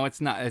 no, it's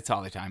not. It's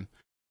all the time.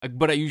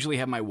 But I usually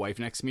have my wife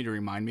next to me to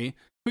remind me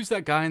who's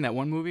that guy in that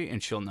one movie,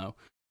 and she'll know.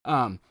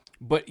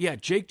 But yeah,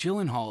 Jake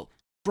Gyllenhaal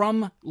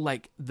from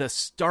like the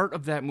start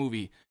of that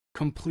movie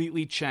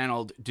completely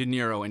channeled De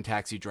Niro in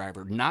Taxi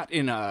Driver. Not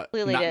in a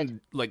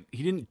like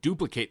he didn't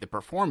duplicate the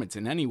performance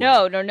in any way.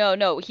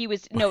 No. He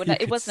was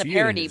it wasn't a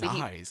parody, but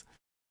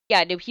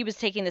he was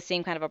taking the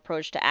same kind of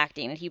approach to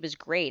acting, and he was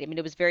great. I mean,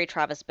 it was very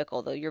Travis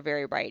Bickle, though. You're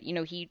very right.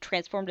 He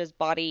transformed his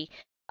body,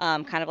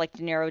 kind of like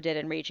De Niro did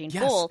in Raging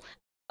Bull.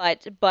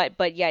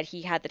 But yet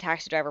he had the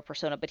taxi driver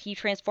persona. But he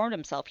transformed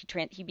himself.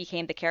 He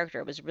became the character.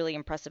 It was really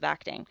impressive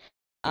acting.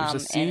 There's a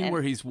scene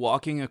where he's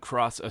walking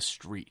across a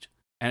street,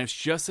 and it's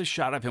just a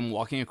shot of him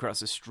walking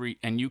across a street,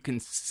 and you can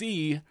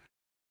see,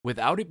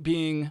 without it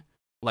being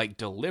like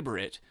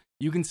deliberate,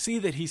 you can see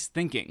that he's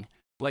thinking.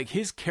 Like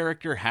his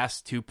character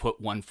has to put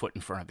one foot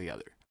in front of the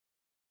other.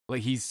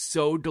 Like he's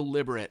so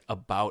deliberate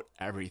about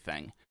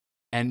everything,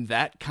 and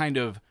that kind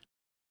of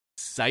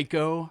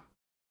psycho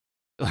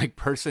like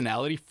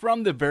personality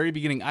from the very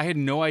beginning. I had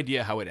no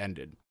idea how it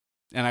ended,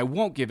 and I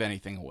won't give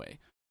anything away,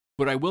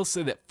 but I will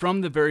say that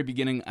from the very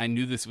beginning I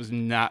knew this was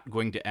not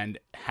going to end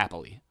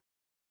happily.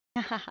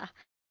 I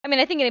mean,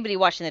 I think anybody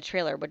watching the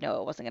trailer would know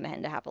it wasn't going to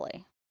end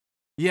happily.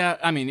 Yeah,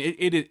 I mean,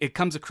 it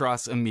comes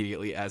across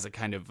immediately as a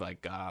kind of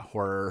like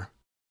horror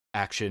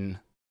action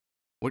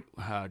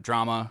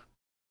drama,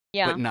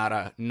 but not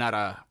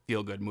a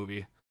feel good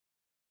movie.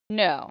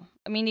 No,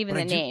 I mean, even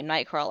the name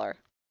Nightcrawler.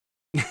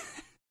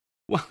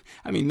 Well,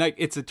 I mean,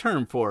 it's a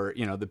term for,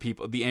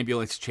 the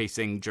ambulance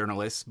chasing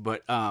journalists,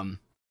 but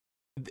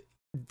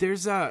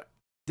there's a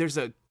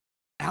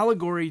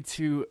allegory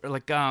to,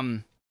 like,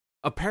 a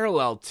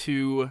parallel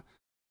to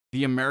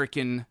the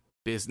American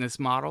business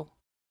model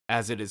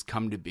as it has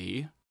come to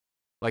be,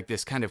 like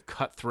this kind of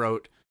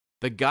cutthroat.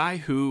 The guy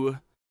who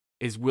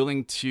is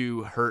willing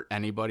to hurt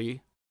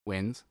anybody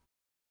wins.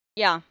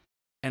 Yeah.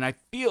 And I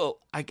feel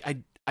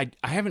I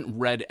haven't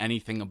read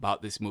anything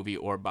about this movie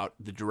or about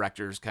the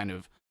director's kind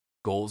of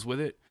goals with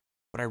it,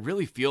 but I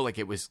really feel like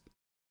it was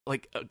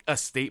like a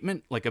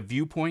statement, like a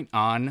viewpoint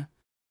on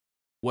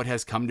what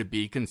has come to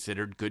be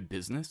considered good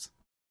business.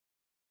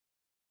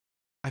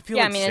 I feel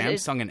like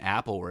Samsung and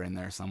Apple were in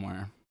there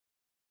somewhere.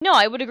 No,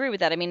 I would agree with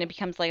that. I mean, it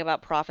becomes like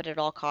about profit at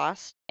all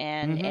costs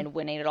and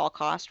winning at all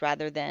costs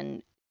rather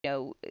than,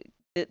 the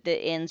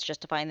ends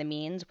justifying the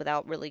means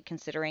without really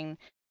considering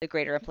the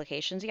greater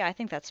implications. Yeah, I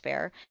think that's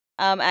fair.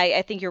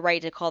 I think you're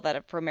right to call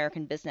that for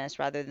American business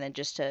rather than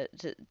just to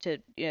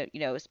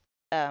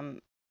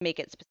make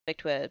it specific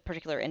to a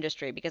particular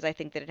industry, because I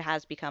think that it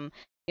has become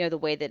the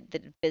way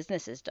that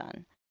business is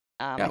done.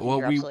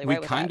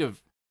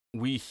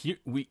 We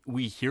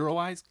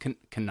heroize,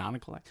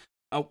 canonicalize.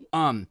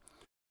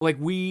 Like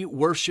we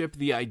worship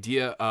the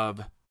idea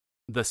of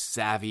the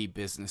savvy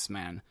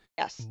businessman.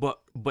 Yes.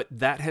 But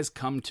that has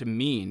come to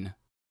mean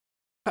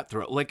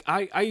cutthroat. Like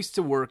I used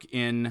to work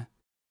in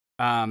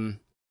freelance.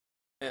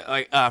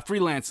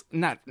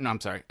 I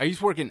used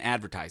to work in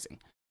advertising,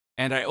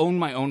 and I own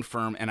my own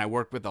firm, and I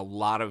work with a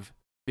lot of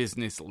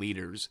business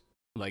leaders,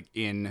 like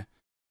in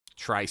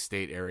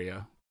tri-state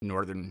area,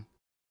 northern,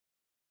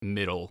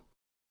 middle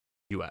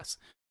U.S.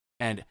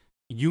 And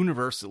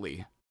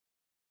universally,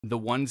 the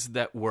ones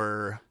that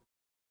were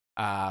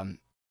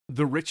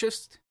the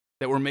richest,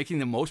 that were making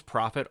the most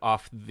profit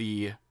off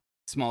the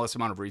smallest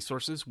amount of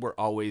resources, were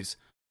always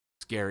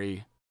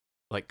scary,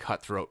 like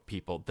cutthroat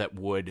people that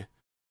would,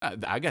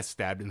 I got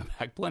stabbed in the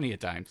back plenty of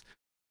times.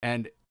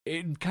 And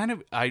it kind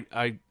of, I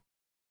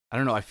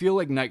don't know, I feel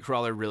like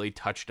Nightcrawler really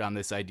touched on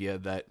this idea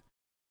that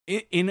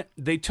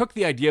they took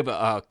the idea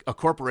of a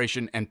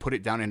corporation and put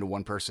it down into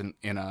one person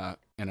in a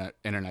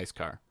nice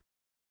car.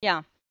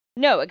 Yeah.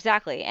 No,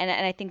 exactly. And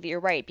I think that you're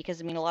right,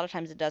 because I mean, a lot of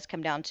times it does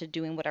come down to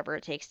doing whatever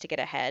it takes to get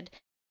ahead.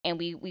 And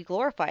we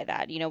glorify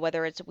that,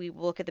 whether it's, we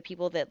look at the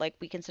people that like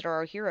we consider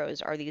our heroes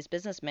are these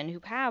businessmen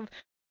who have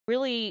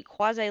really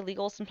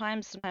quasi-legal,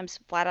 sometimes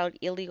flat out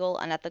illegal,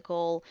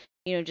 unethical,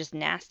 just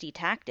nasty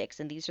tactics.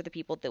 And these are the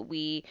people that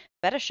we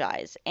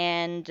fetishize.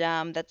 And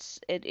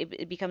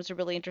it becomes a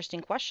really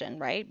interesting question,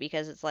 right?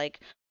 Because it's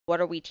like,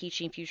 what are we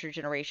teaching future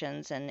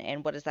generations,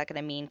 and what is that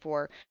going to mean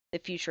for the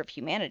future of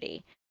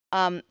humanity?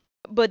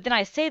 But then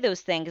I say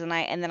those things, and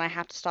then I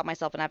have to stop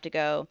myself and I have to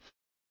go,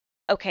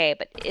 okay,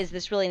 but is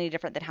this really any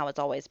different than how it's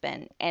always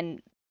been?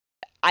 And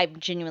I'm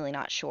genuinely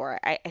not sure.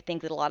 I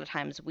think that a lot of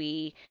times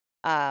we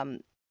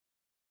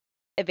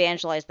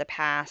evangelize the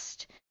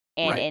past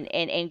and Right.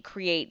 and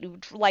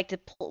create like to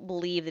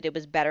believe that it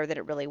was better than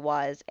it really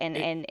was, and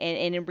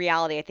in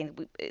reality, I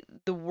think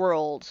the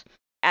world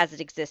as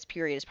it exists,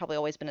 period, has probably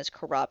always been as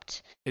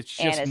corrupt It's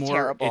and just as more.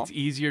 terrible. It's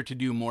easier to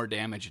do more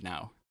damage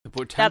now. The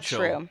That's potential.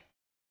 true.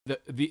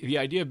 The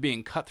idea of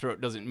being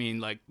cutthroat doesn't mean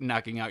like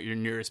knocking out your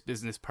nearest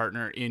business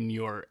partner in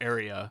your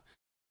area.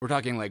 We're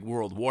talking like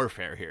world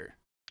warfare here.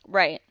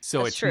 Right.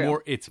 So That's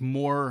it's true.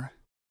 more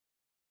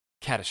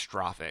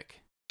catastrophic.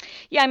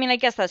 Yeah, I mean, I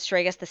guess that's true.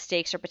 I guess the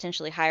stakes are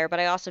potentially higher,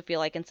 but I also feel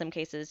like in some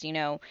cases,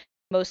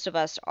 most of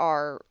us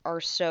are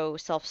so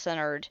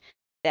self-centered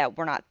that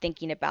we're not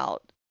thinking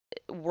about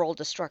world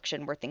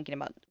destruction.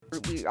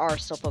 We are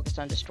still focused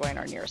on destroying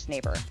our nearest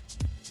neighbor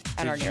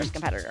and our Did you- nearest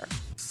competitor.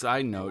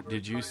 Side note,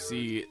 did you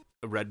see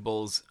Red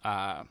Bull's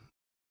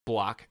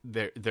block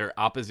their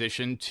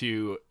opposition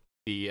to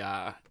the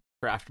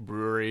craft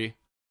brewery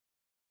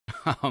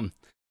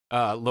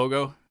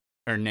logo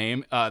or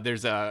name?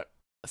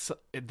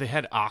 They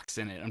had Ox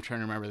in it. I'm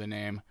trying to remember the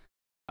name.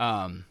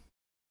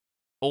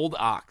 Old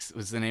Ox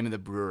was the name of the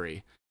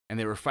brewery, and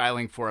they were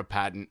filing for a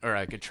patent or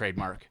like a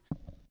trademark.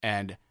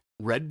 And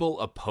Red Bull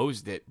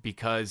opposed it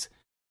because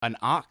an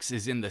ox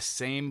is in the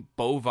same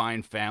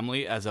bovine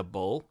family as a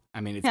bull. I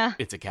mean,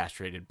 it's a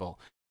castrated bull,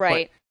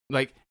 Right. But,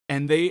 like,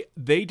 and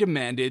they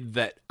demanded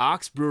that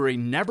Ox Brewery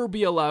never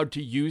be allowed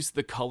to use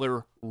the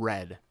color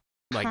red.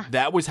 Like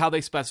that was how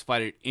they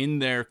specified it in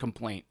their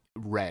complaint.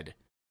 Red,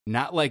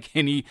 not like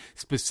any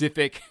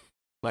specific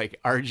like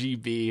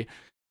RGB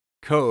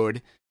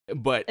code,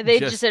 but They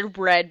just said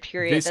red,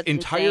 period. this That's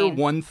entire insane.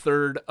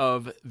 1/3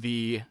 of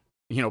the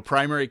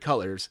primary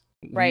colors.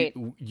 Right.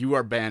 You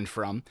are banned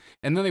from.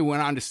 And then they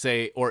went on to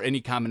say, or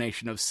any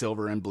combination of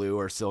silver and blue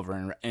or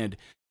silver and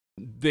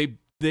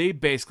they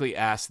basically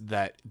asked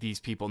that these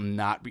people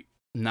not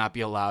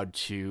be allowed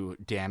to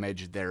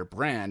damage their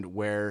brand,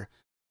 where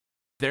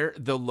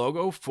the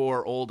logo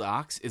for Old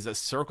Ox is a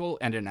circle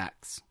and an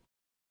X.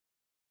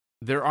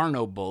 There are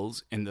no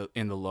bulls in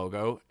the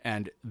logo,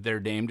 and their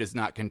name does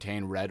not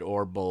contain red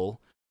or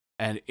bull,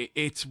 and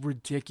it's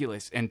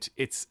ridiculous, and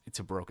it's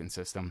a broken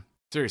system.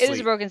 Seriously, It is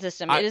a broken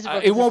system.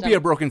 It won't be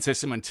a broken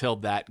system until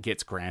that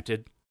gets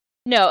granted.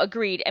 No,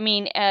 agreed. I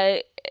mean,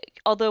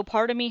 although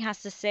part of me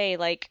has to say,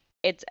 like,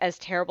 it's as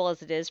terrible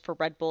as it is for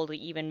Red Bull to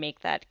even make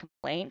that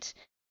complaint.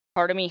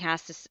 Part of me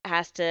has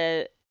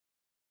to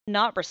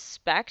not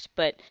respect,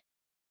 but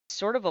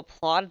sort of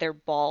applaud their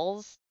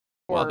balls.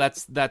 Well,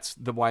 that's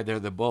why they're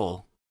the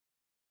bull.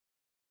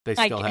 They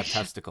still have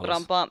testicles.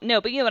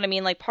 No, but you know what I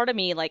mean. Like, part of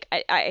me, like,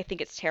 I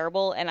think it's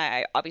terrible, and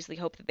I obviously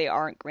hope that they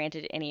aren't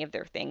granted any of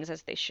their things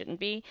as they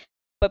shouldn't be.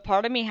 But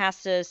part of me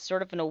has to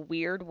sort of, in a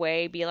weird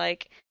way, be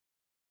like,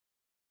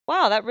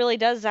 wow, that really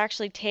does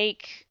actually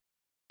take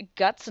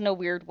guts in a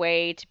weird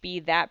way to be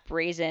that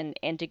brazen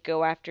and to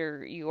go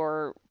after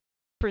your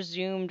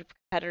presumed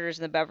competitors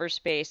in the beverage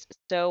space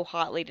so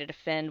hotly to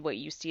defend what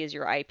you see as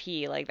your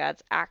IP. Like,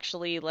 that's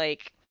actually,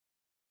 like,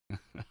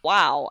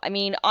 wow. I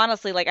mean,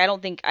 honestly, like, I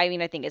think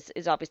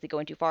it's obviously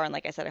going too far, and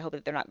like I said, I hope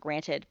that they're not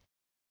granted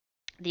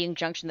the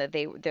injunction that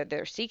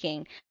they're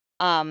seeking.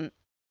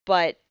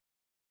 But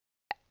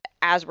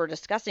as we're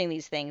discussing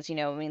these things, I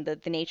mean, the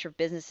nature of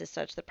business is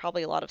such that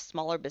probably a lot of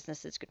smaller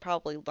businesses could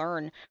probably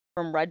learn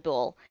from Red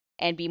Bull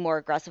and be more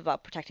aggressive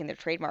about protecting their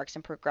trademarks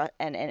and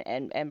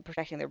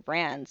protecting their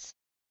brands.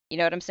 You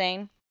know what I'm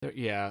saying?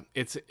 Yeah,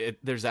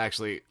 there's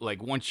actually,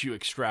 like, once you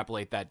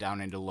extrapolate that down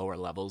into lower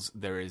levels,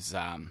 there's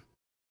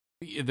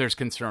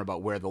concern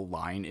about where the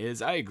line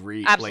is. I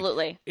agree.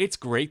 Absolutely. Like, it's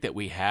great that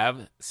we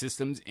have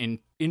systems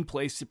in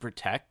place to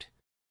protect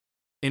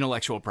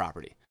intellectual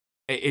property.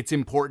 It's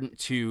important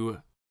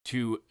to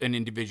an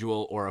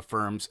individual or a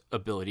firm's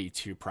ability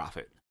to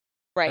profit.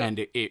 Right. And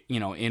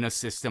in a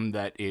system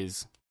that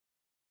is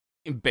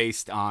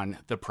based on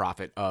the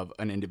profit of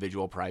an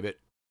individual private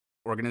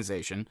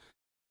organization,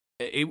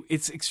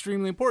 it's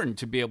extremely important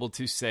to be able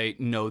to say,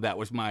 no, that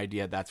was my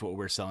idea, that's what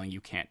we're selling, you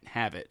can't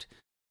have it.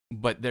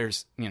 But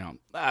there's,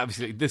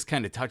 obviously this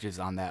kind of touches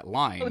on that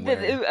line.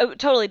 It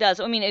totally does.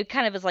 I mean, it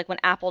kind of is like when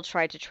Apple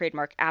tried to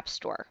trademark App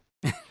Store.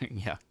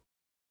 Yeah.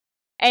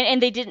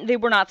 And they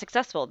were not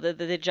successful.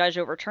 The judge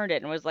overturned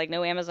it and was like,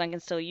 no, Amazon can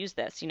still use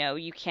this.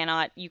 You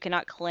cannot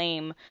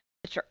claim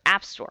it's your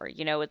App Store.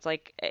 It's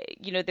like,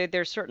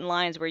 there's certain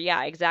lines where,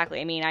 yeah,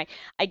 exactly. I mean,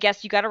 I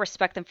guess you got to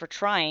respect them for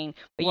trying,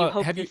 but you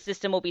hope the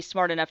system will be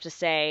smart enough to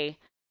say,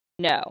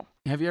 no.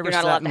 Have you ever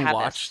sat and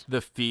watched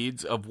the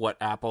feeds of what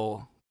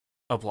Apple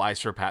applies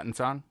for patents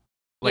on?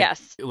 Like,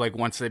 yes. Like,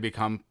 once they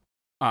become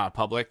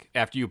public,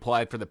 after you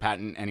apply for the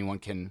patent, anyone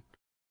can,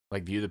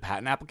 like, view the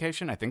patent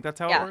application. I think that's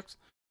how it works.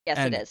 Yes,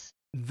 and it is.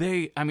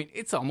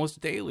 It's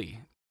almost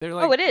daily. They're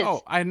like, it is.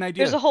 Oh, I had an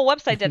idea. There's a whole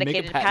website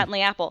dedicated to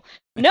Patently Apple.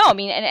 No, I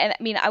mean, and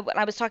I mean,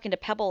 I was talking to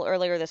Pebble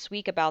earlier this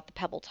week about the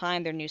Pebble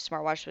Time, their new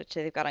smartwatch, which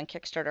they've got on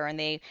Kickstarter, and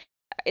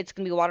it's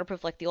going to be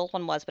waterproof like the old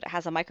one was, but it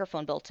has a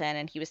microphone built in,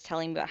 and he was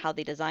telling me about how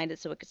they designed it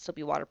so it could still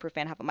be waterproof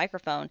and have a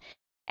microphone.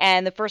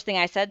 And the first thing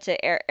I said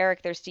to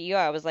Eric, their CEO,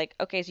 I was like,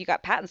 okay, so you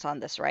got patents on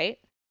this, right?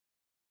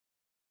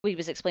 he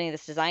was explaining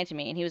this design to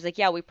me, and he was like,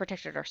 yeah, we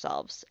protected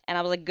ourselves. And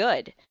I was like,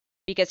 good.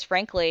 Because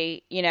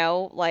frankly,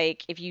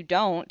 like if you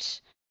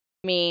don't,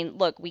 I mean,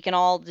 look, we can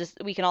all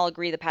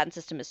agree the patent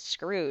system is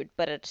screwed,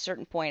 but at a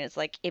certain point it's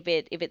like if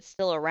it's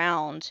still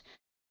around,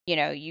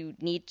 you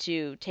need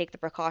to take the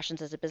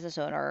precautions as a business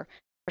owner,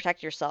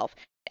 protect yourself.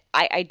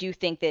 I do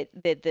think that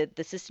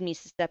the system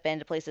needs to step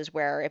into places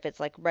where if it's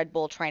like Red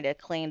Bull trying to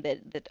claim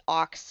that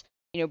Ox,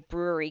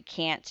 brewery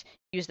can't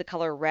use the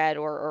color red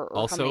or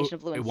Also, combination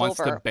of blue and it wants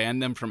silver. to ban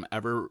them from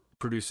ever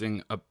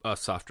producing a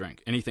soft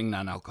drink, anything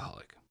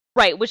non-alcoholic.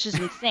 Right, which is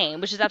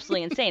insane, which is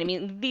absolutely insane. I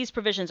mean, these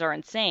provisions are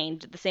insane.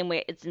 The same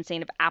way it's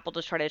insane of Apple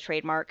to try to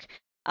trademark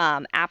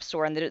App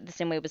Store, and the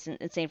same way it was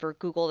insane for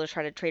Google to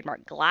try to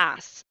trademark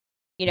Glass.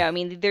 I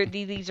mean,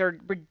 these are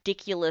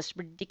ridiculous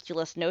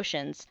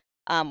notions.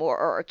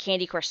 Or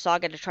Candy Crush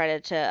Saga to try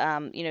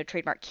to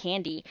trademark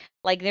candy.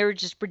 Like, they're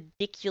just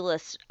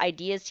ridiculous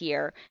ideas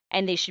here,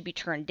 and they should be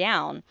turned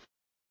down.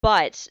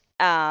 But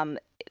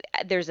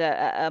there's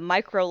a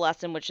micro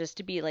lesson, which is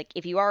to be like,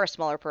 if you are a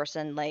smaller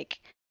person,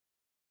 like,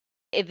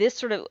 if this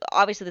sort of,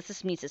 obviously the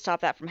system needs to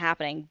stop that from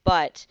happening,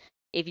 but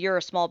if you're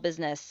a small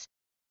business,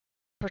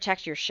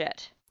 protect your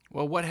shit.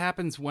 Well, what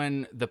happens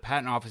when the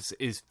patent office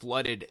is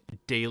flooded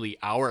daily,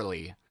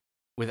 hourly,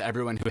 with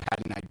everyone who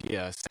had an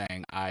idea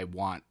saying, I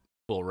want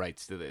full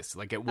rights to this?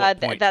 Like, at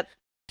what point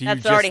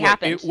that's already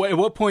happened. At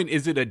what point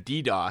is it a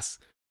DDoS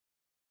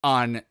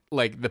on,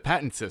 like, the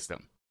patent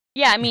system?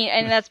 Yeah, I mean,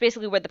 and that's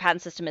basically where the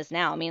patent system is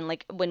now. I mean,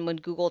 like, when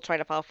Google tried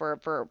to file for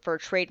a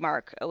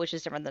trademark, which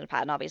is different than a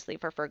patent, obviously,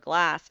 for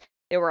Glass,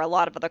 there were a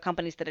lot of other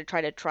companies that had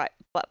tried to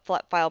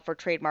file for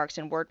trademarks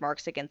and word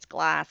marks against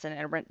Glass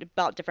and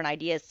about different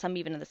ideas, some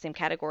even in the same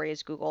category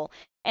as Google.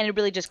 And it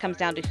really just comes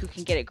down to who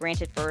can get it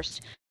granted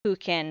first, who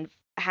can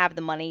have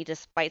the money to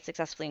fight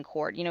successfully in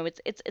court.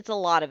 It's a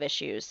lot of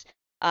issues,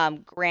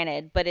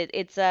 granted, but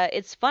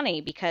it's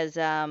funny because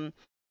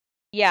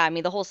yeah, I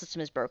mean, the whole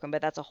system is broken,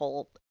 but that's a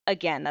whole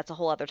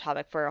other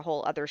topic for a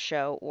whole other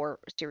show or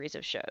series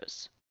of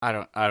shows. I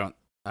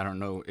don't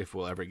know if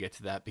we'll ever get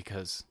to that,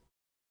 because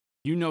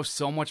you know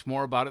so much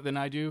more about it than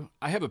I do.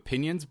 I have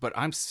opinions, but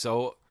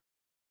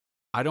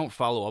I don't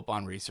follow up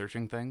on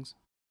researching things.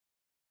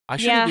 I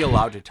shouldn't be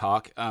allowed to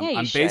talk.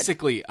 I'm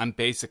basically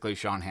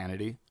Sean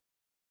Hannity.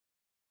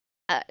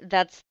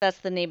 That's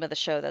the name of the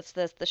show. That's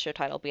the show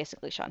title,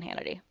 basically Sean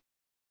Hannity.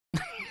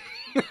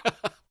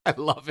 I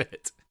love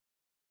it.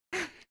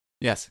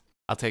 Yes,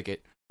 I'll take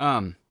it.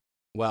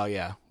 Well,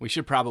 yeah, we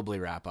should probably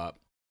wrap up.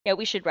 Yeah,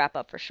 we should wrap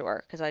up for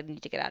sure, because I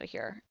need to get out of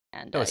here.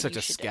 And that was such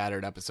a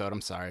scattered episode.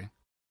 I'm sorry.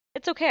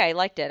 It's okay. I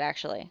liked it,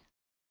 actually.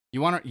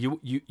 You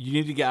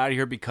need to get out of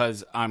here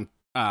because I'm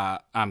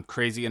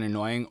crazy and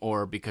annoying,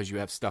 or because you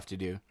have stuff to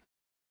do?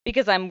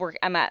 Because I'm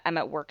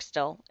at work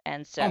still,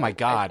 and so. Oh my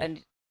God.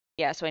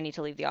 Yeah, so I need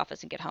to leave the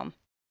office and get home.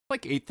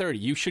 Like 8:30.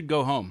 You should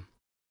go home.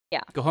 Yeah.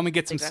 Go home and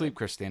get some sleep,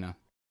 Christina.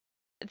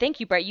 Thank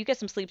you, Brett. You get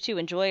some sleep too.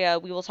 Enjoy.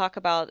 We will talk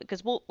about,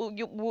 because will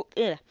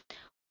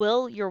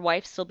your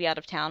wife still be out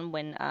of town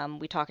when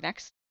we talk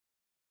next?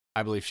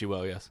 I believe she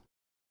will. Yes.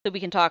 So we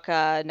can talk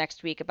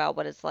next week about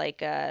what it's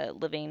like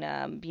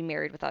living, be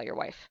married without your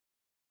wife.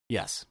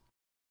 Yes.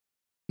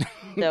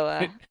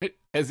 So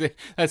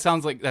that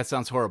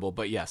sounds horrible,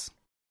 but yes.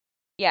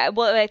 Yeah,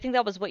 well, I think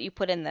that was what you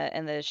put in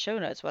the show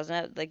notes,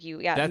 wasn't it? Like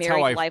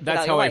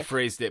that's how I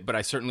phrased it, but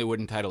I certainly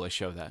wouldn't title a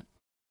show that.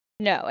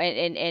 No,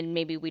 and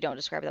maybe we don't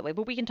describe it that way,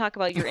 but we can talk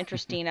about your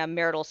interesting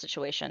marital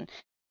situation.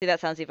 See, that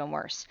sounds even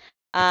worse.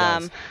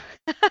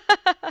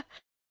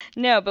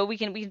 No, but we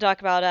can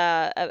talk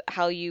about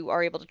how you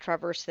are able to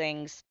traverse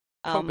things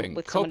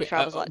with someone who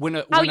travels a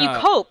lot. How you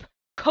cope.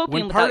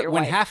 Coping without your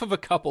wife. When half of a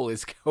couple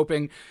is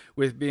coping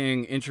with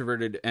being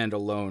introverted and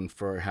alone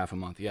for half a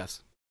month,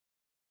 yes.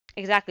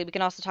 Exactly. We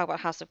can also talk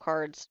about House of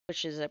Cards,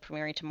 which is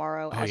premiering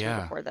tomorrow as we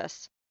record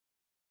this.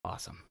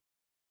 Awesome.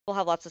 We'll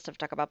have lots of stuff to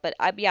talk about, but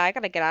I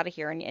got to get out of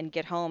here and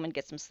get home and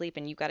get some sleep,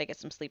 and you got to get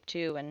some sleep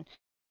too, and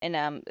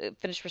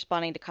finish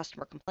responding to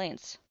customer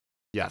complaints.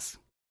 Yes.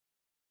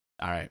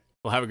 All right.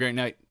 Well, have a great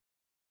night.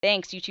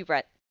 Thanks. You too,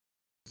 Brett.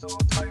 So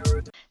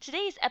tired.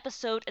 Today's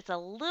episode is a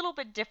little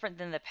bit different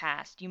than the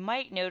past. You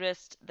might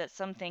notice that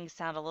some things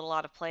sound a little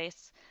out of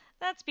place.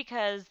 That's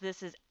because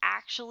this is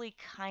actually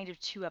kind of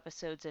 2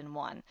 episodes in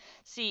one.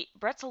 See,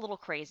 Brett's a little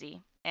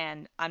crazy,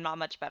 and I'm not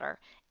much better.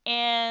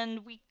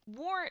 And we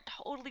weren't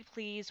totally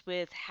pleased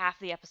with half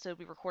the episode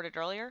we recorded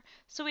earlier,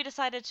 so we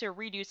decided to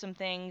redo some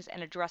things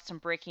and address some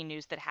breaking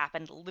news that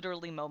happened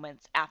literally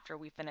moments after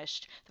we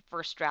finished the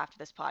first draft of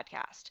this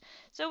podcast.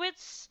 So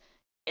it's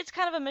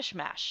kind of a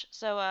mishmash.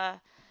 So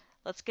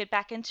let's get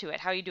back into it.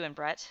 How are you doing,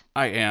 Brett?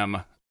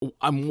 I'm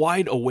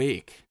wide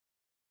awake.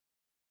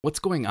 What's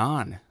going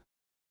on?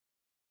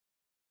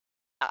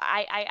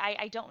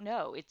 I don't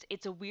know.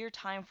 It's a weird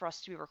time for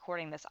us to be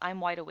recording this. I'm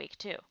wide awake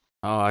too.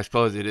 Oh, I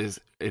suppose it is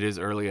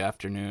early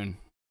afternoon.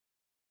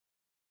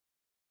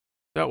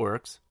 That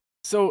works.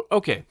 So,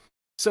 okay.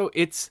 So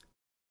it's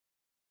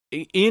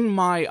in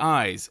my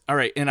eyes. All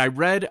right, and I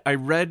read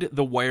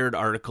the Wired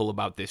article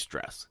about this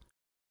dress.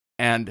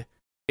 And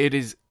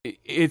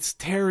it's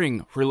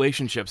tearing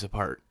relationships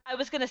apart. I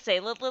was gonna say,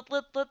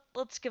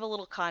 let's give a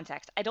little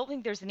context. I don't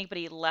think there's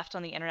anybody left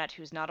on the internet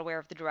who's not aware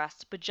of the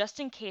dress, but just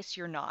in case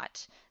you're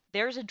not,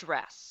 there's a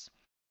dress.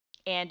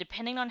 And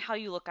depending on how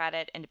you look at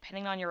it and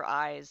depending on your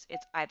eyes,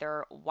 it's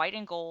either white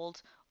and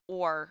gold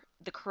or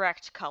the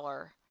correct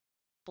color,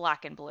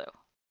 black and blue.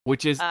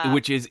 Which is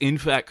in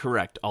fact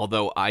correct,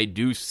 although I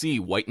do see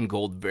white and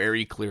gold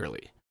very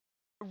clearly.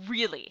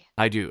 Really?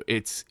 I do.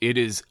 It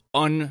is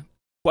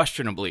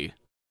unquestionably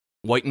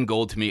white and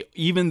gold to me,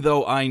 even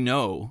though I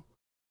know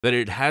that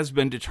it has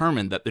been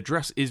determined that the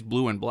dress is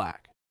blue and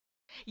black.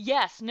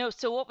 Yes, no,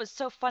 so what was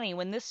so funny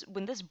when this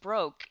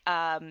broke,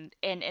 and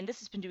this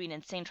has been doing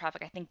insane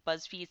traffic. I think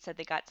BuzzFeed said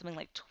they got something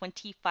like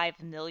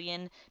 25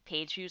 million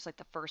page views like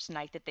the first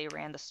night that they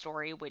ran the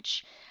story,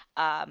 which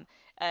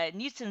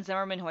Neeson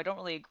Zimmerman, who I don't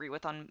really agree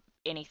with on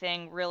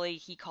anything, really,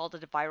 he called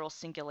it a viral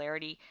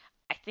singularity.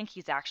 I think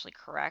he's actually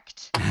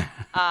correct.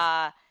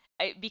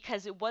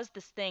 Because it was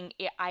this thing,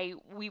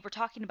 we were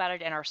talking about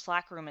it in our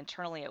Slack room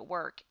internally at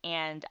work,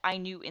 and I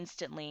knew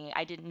instantly.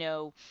 I didn't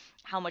know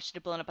how much it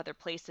had blown up other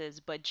places,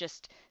 but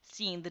just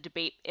seeing the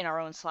debate in our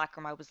own Slack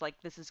room, I was like,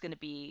 this is going to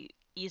be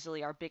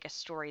easily our biggest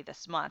story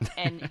this month,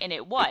 and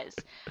it was,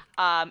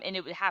 and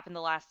it happened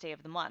the last day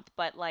of the month.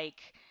 But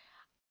like,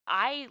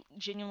 I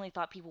genuinely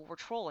thought people were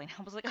trolling.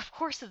 I was like, of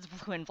course it's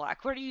blue and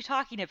black. What are you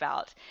talking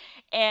about?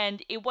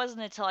 And it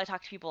wasn't until I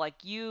talked to people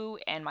like you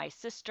and my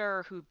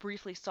sister who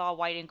briefly saw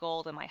white and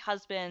gold and my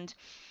husband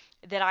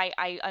that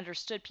I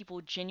understood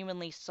people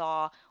genuinely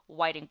saw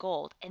white and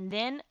gold. And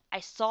then I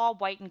saw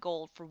white and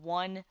gold for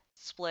one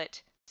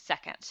split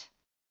second.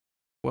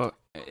 Well,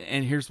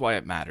 and here's why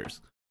it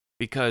matters.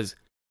 Because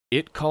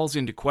it calls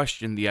into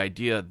question the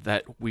idea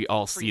that we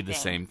all see the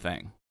same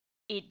thing.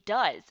 It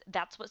does.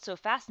 That's what's so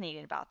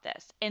fascinating about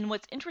this. And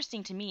what's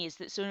interesting to me is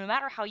that, so no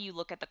matter how you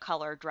look at the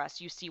color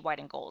dress, you see white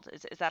and gold.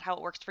 Is that how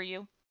it works for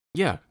you?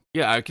 Yeah.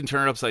 I can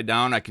turn it upside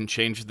down. I can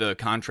change the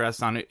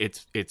contrast on it.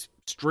 It's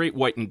straight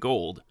white and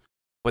gold.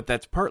 But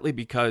that's partly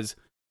because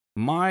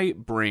my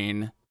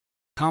brain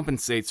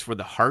compensates for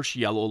the harsh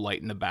yellow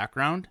light in the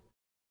background.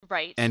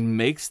 Right. And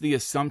makes the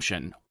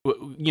assumption,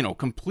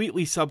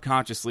 completely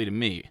subconsciously to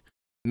me,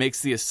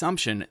 makes the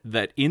assumption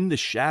that in the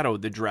shadow,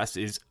 the dress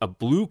is a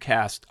blue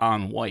cast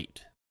on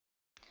white.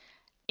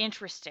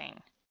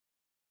 Interesting.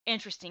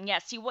 Yeah.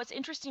 See, what's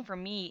interesting for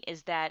me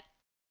is that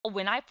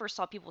when I first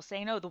saw people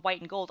saying, oh, the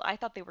white and gold, I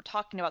thought they were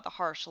talking about the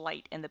harsh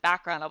light in the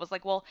background. I was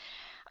like, well,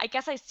 I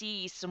guess I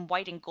see some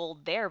white and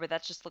gold there, but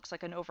that just looks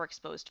like an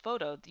overexposed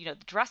photo. The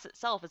dress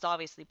itself is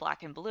obviously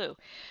black and blue.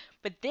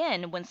 But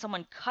then when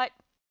someone cut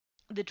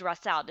the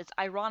dress out, it's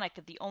ironic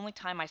that the only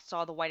time I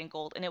saw the white and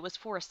gold, and it was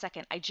for a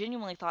second, I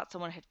genuinely thought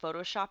someone had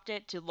photoshopped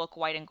it to look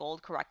white and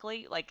gold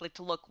correctly, like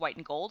to look white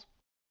and gold,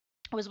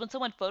 was when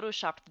someone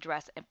photoshopped the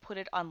dress and put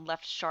it on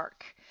Left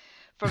Shark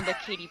from the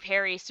Katy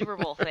Perry Super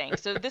Bowl thing.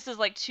 So this is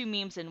like two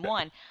memes in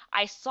one.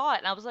 I saw it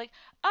and I was like,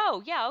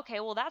 oh yeah, okay,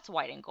 well that's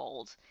white and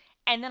gold.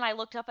 And then I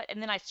looked up and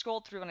then I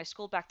scrolled through and I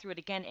scrolled back through it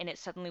again, and it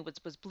suddenly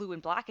was blue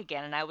and black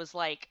again, and I was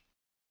like,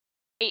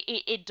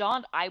 it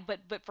dawned,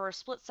 but for a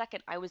split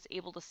second I was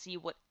able to see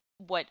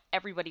what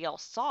everybody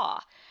else saw.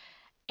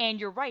 And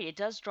you're right, it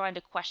does draw into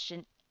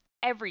question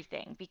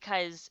everything,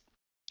 because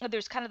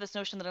there's kind of this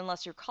notion that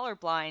unless you're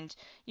colorblind,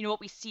 what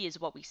we see is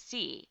what we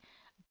see.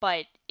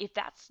 But if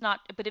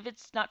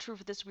it's not true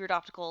for this weird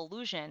optical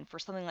illusion for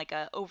something like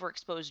a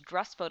overexposed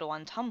dress photo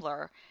on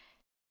Tumblr,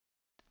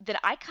 then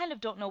I kind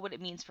of don't know what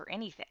it means for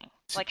anything.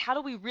 Like, how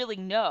do we really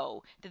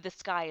know that the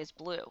sky is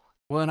blue?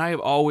 Well, and I have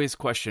always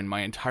questioned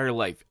my entire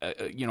life,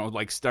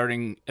 like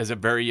starting as a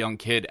very young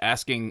kid,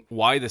 asking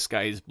why the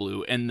sky is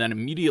blue, and then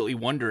immediately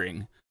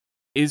wondering,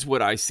 is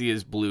what I see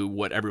as blue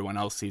what everyone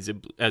else sees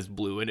as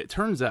blue? And it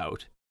turns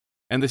out,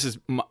 and this is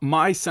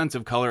my sense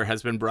of color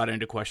has been brought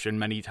into question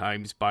many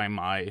times by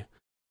my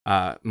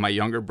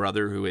younger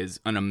brother, who is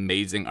an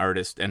amazing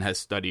artist and has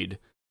studied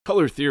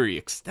color theory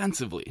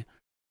extensively.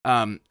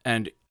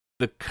 And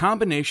the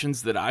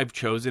combinations that I've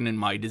chosen in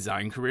my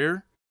design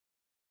career,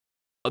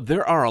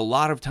 there are a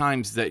lot of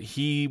times that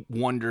he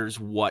wonders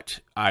what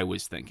I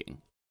was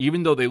thinking.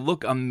 Even though they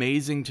look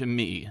amazing to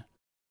me,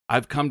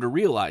 I've come to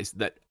realize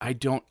that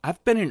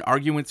I've been in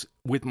arguments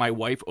with my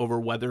wife over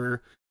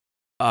whether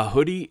a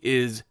hoodie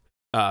is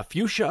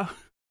fuchsia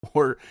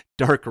or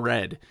dark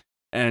red.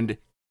 And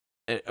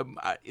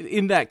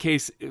in that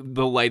case,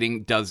 the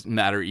lighting does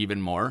matter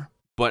even more.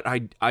 But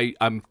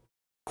I'm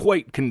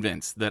quite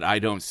convinced that I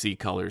don't see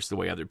colors the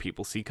way other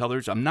people see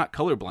colors. I'm not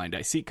colorblind.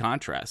 I see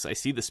contrast. I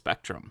see the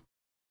spectrum.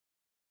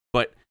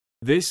 But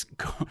this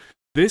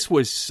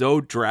was so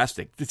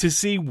drastic. To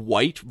see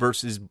white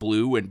versus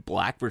blue and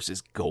black versus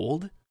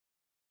gold,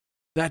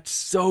 that's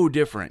so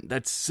different.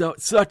 That's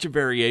such a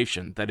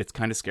variation that it's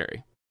kind of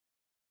scary.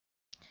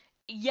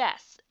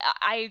 Yes,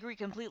 I agree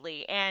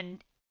completely.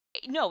 And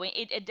no,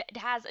 it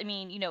has, I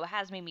mean, it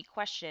has made me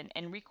question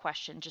and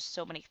re-question just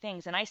so many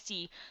things. And I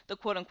see the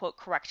quote unquote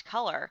correct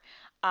color.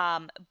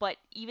 But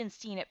even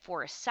seeing it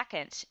for a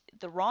second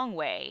the wrong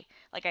way,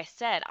 like I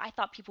said, I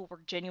thought people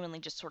were genuinely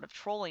just sort of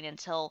trolling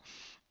until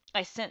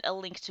I sent a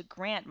link to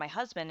Grant, my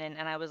husband,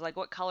 and I was like,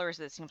 what color is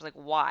this? And he was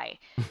like, why?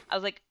 I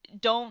was like,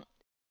 don't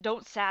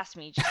sass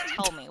me, just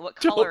tell me what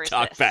color Don't is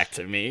talk this? back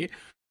to me.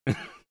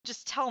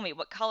 Just tell me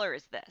what color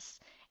is this?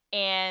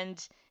 And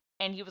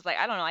he was like,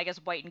 I don't know, I guess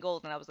white and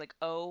gold. And I was like,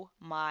 oh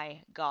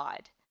my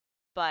god.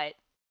 But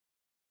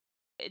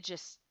it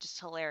just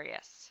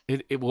hilarious.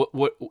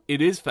 What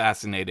it is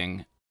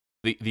fascinating,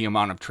 the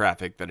amount of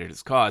traffic that it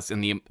has caused,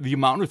 and the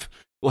amount of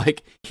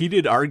like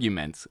heated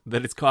arguments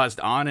that it's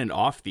caused on and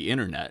off the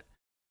internet.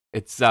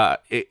 It's a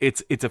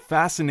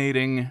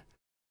fascinating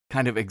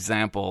kind of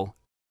example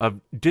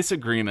of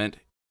disagreement.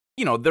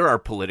 There are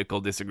political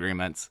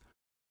disagreements,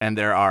 and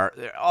there are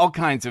all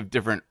kinds of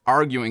different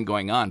arguing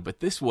going on, but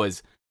this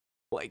was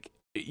like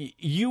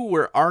you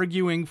were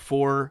arguing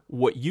for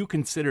what you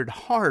considered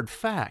hard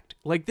fact.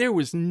 Like there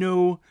was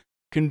no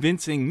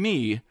convincing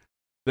me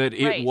that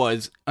it Right.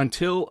 was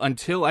until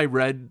I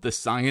read the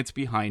science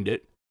behind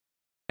it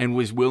and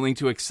was willing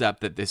to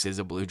accept that this is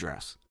a blue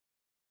dress.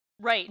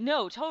 Right.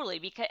 No,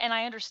 totally. And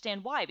I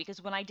understand why.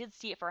 Because when I did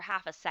see it for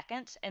half a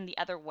second and the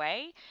other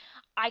way,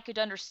 I could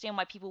understand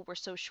why people were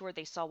so sure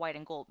they saw white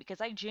and gold. Because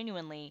I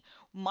genuinely,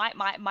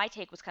 my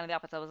take was kind of the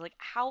opposite. I was like,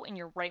 how in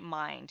your right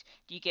mind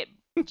do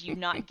you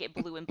not get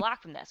blue and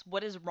black from this?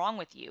 What is wrong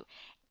with you?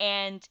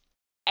 And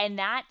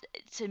that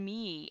to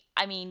me,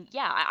 I mean,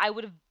 yeah, I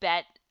would have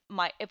bet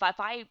if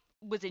I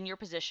was in your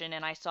position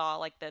and I saw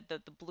like the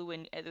blue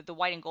and the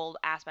white and gold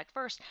aspect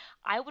first,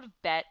 I would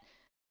have bet,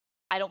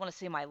 I don't want to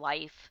say my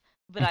life,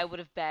 but I would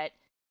have bet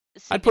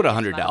a I'd put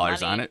significant amount of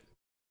 $100 on money. it.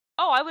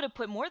 Oh, I would have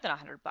put more than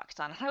 $100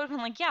 on it. I would have been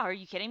like, yeah, are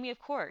you kidding me? Of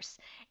course.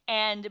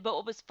 But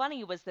what was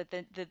funny was that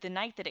the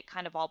night that it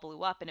kind of all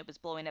blew up and it was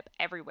blowing up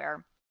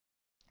everywhere,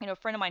 a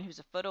friend of mine who's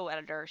a photo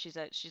editor, she's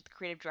the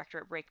creative director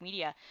at Break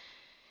Media.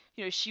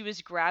 She was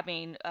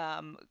grabbing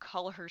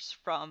colors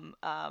from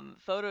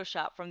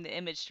Photoshop from the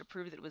image to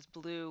prove that it was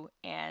blue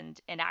and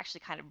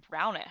actually kind of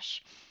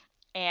brownish,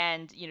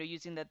 and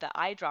using the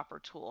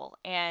eyedropper tool.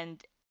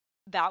 And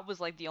that was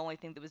like the only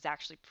thing that was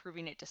actually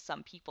proving it to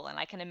some people. And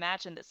I can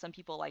imagine that some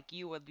people like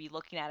you would be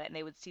looking at it and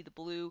they would see the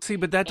blue. See,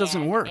 but that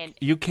doesn't work. And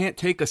You can't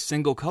take a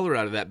single color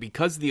out of that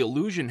because the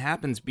illusion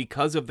happens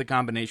because of the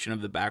combination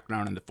of the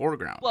background and the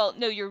foreground. well,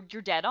 no, you're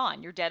dead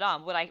on. You're dead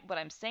on. What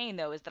I'm saying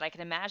though is that I can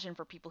imagine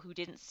for people who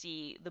didn't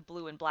see the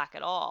blue and black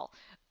at all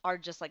are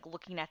just like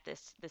looking at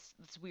this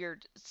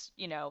weird,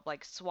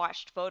 like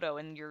swatched photo,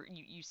 and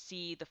you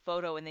see the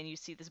photo and then you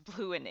see this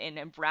blue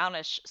and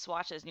brownish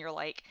swatches, and you're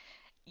like,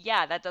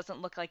 yeah, that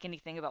doesn't look like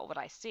anything about what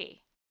I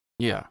see.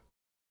 Yeah,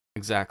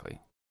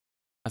 exactly.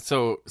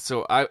 So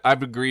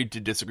I've agreed to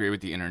disagree with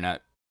the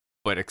internet,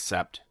 but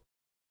accept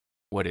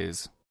what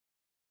is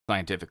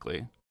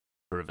scientifically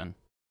proven.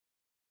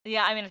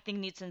 Yeah, I mean, I think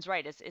Nietzsche's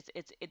right.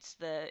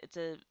 It's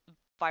a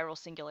viral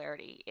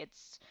singularity.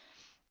 It's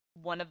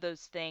one of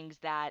those things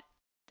that,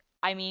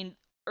 I mean,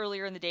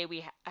 earlier in the day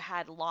we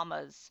had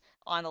llamas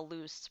on the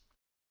loose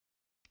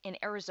in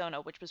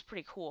Arizona, which was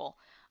pretty cool.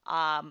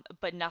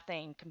 But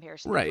nothing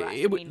compares to the Right.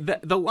 rest. I mean,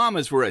 The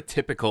llamas were a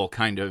typical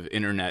kind of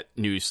internet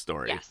news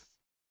story. yes,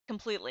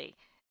 completely.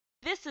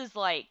 This is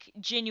like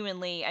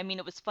genuinely, I mean,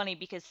 it was funny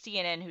because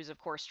CNN, who's of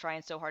course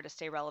trying so hard to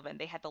stay relevant,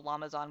 they had the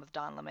llamas on with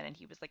Don Lemon and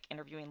he was like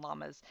interviewing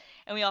llamas,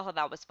 and we all thought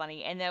that was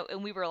funny. And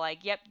we were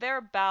like, yep, they're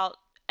about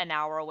an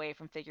hour away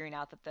from figuring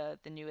out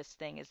that the newest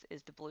thing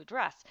is the blue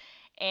dress,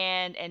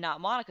 and not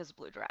Monica's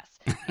blue dress.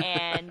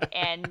 And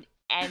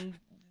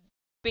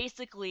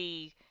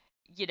basically,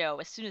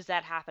 as soon as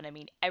that happened, I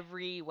mean,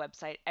 every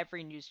website,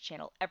 every news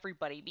channel,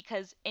 everybody,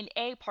 because in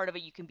a part of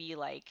it you can be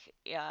like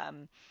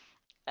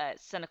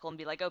cynical and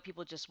be like, oh,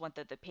 people just want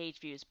the page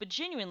views, but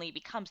genuinely it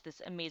becomes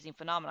this amazing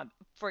phenomenon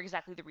for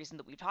exactly the reason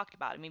that we talked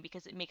about. I mean,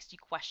 because it makes you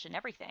question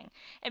everything,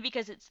 and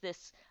because it's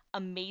this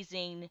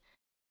amazing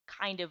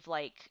kind of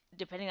like,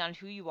 depending on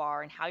who you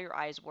are and how your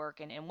eyes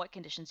work and what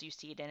conditions you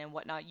see it in and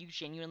whatnot, you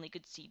genuinely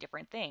could see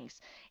different things.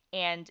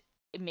 And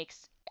it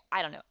makes,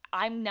 I don't know,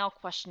 I'm now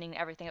questioning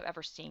everything I've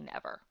ever seen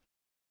ever.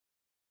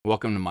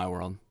 Welcome to my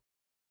world.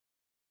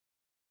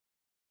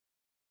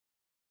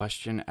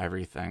 Question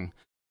everything.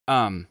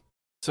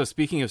 So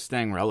speaking of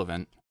staying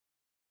relevant,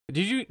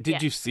 did you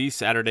Yes. see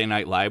Saturday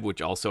Night Live,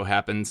 which also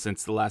happened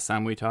since the last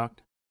time we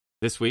talked?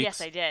 This week? Yes,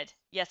 I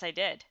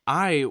did.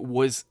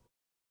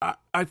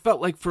 I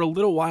felt like for a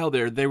little while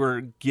there, they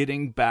were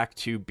getting back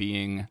to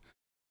being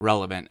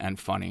relevant and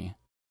funny.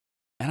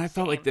 And I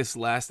felt like Same. this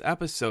last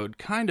episode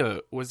kind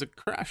of was a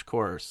crash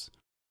course.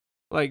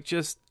 Like,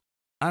 just,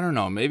 I don't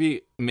know,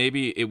 maybe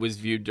it was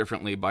viewed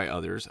differently by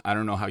others. I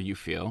don't know how you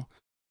feel.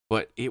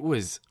 But it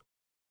was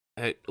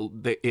a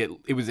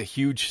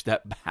huge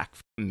step back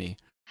from me.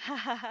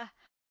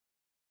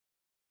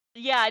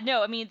 Yeah,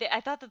 no, I mean,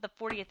 I thought that the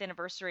 40th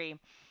anniversary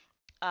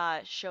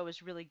show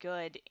is really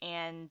good,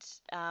 and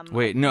I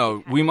Wait, think no,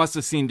 they've had- we must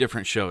have seen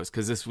different shows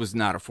because this was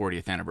not a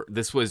 40th anniversary.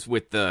 This was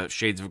with the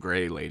Shades of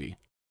Grey lady.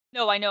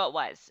 No, I know it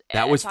was.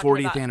 That I'm was talking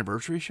 40th about-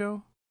 anniversary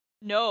show?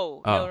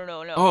 No, Oh.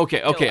 no. Oh,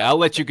 okay, okay. No, I'll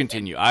let you but-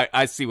 continue.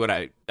 I see what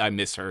I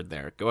misheard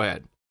there. Go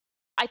ahead.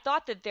 I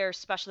thought that their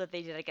special that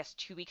they did, I guess,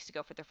 2 weeks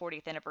ago for their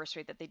 40th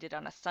anniversary that they did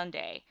on a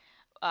Sunday,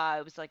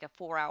 it was like a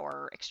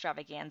 4-hour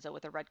extravaganza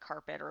with a red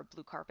carpet or a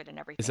blue carpet and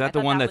everything. Is I that the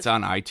thought one that's was-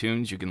 on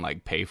iTunes? You can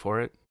like pay for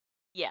it?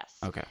 Yes.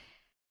 Okay.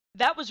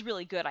 That was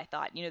really good, I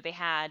thought. They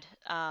had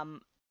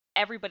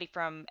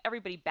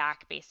everybody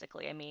back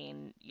basically. I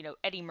mean,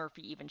 Eddie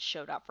Murphy even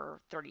showed up for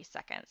 30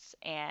 seconds,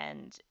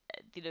 and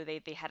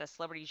they had a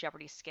Celebrity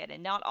Jeopardy skit,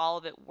 and not all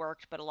of it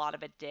worked, but a lot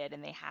of it did.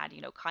 And they had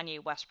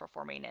Kanye West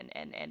performing,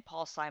 and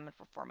Paul Simon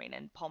performing,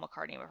 and Paul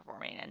McCartney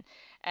performing,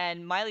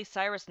 and Miley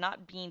Cyrus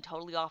not being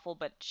totally awful,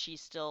 but she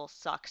still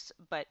sucks,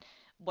 but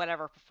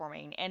whatever,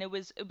 performing. And it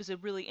was a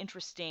really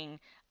interesting.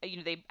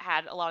 They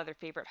had a lot of their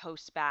favorite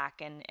hosts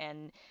back,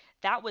 and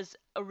that was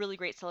a really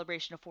great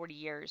celebration of 40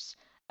 years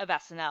of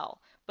SNL.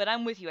 But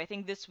I'm with you. I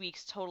think this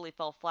week's totally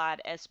fell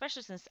flat,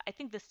 especially since I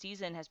think this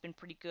season has been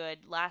pretty good.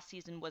 Last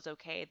season was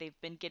okay.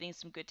 They've been getting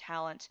some good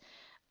talent.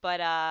 But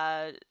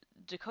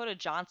Dakota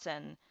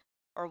Johnson,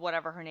 or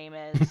whatever her name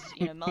is,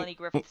 Melanie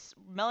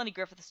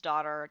Griffith's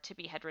daughter,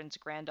 Tippi Hedren's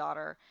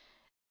granddaughter,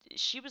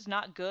 she was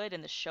not good,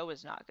 and the show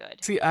is not good.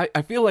 See,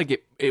 I feel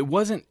like it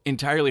wasn't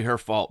entirely her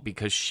fault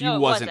because she No, it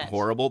wasn't wasn't.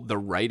 horrible. The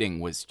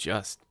writing was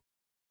just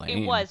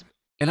lame. It was.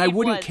 And I it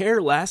wouldn't was.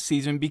 care last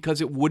season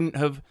because it wouldn't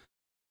have.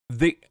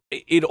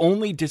 It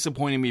only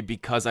disappointed me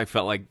because I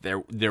felt like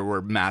there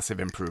were massive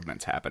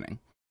improvements happening.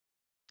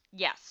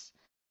 Yes.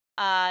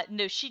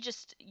 No, she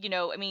just,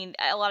 I mean,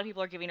 a lot of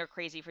people are giving her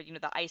crazy for,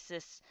 the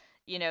ISIS,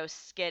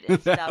 skit and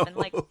stuff. And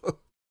like,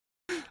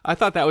 I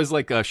thought that was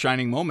like a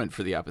shining moment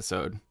for the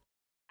episode.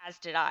 as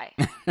did I.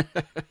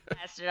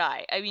 As did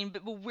I. I mean,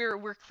 but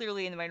we're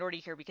clearly in the minority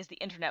here because the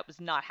internet was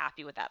not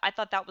happy with that. I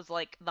thought that was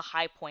like the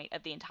high point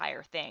of the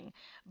entire thing.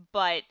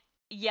 But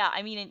yeah,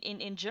 I mean,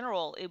 in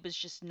general, it was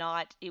just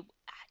not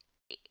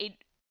it.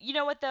 You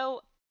know what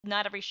though?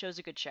 Not every show's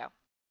a good show.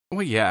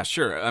 Well, yeah,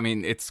 sure. I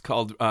mean, it's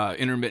called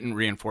intermittent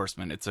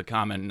reinforcement. It's a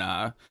common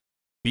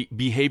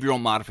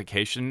behavioral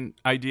modification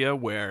idea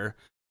where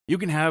you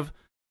can have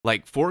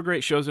like 4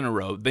 great shows in a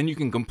row, then you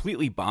can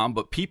completely bomb,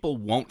 but people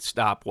won't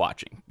stop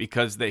watching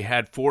because they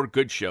had 4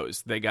 good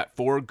shows. They got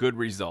 4 good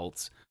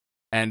results,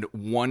 and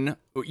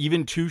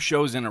even 2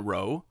 shows in a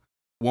row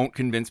won't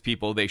convince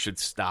people they should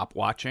stop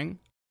watching.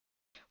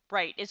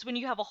 Right. It's when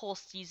you have a whole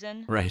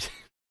season. Right.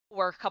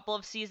 Or a couple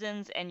of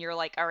seasons, and you're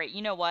like, all right,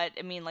 you know what?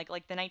 I mean, like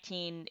the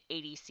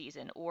 1980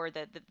 season, or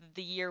the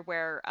year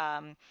where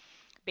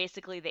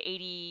basically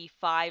the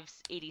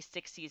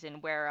 85-86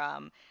 season, where I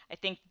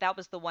think that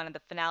was the one in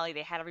the finale.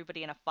 They had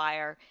everybody in a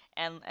fire,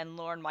 and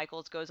Lorne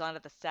Michaels goes onto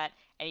the set,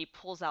 and he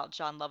pulls out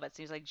John Lovitz. And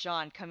he's like,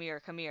 John, come here.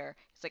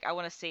 He's like, I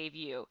want to save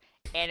you.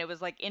 And it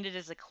was like ended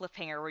as a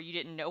cliffhanger where you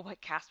didn't know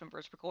what cast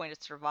members were going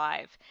to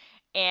survive.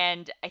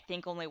 And I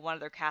think only one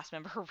other cast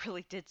member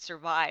really did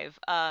survive.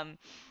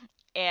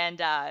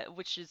 And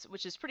which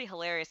is pretty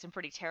hilarious and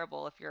pretty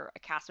terrible if you're a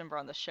cast member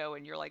on the show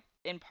and you're like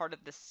in part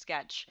of this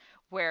sketch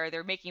where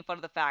they're making fun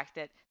of the fact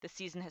that the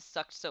season has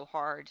sucked so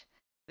hard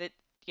that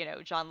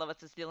John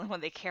Lovitz is the only one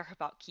they care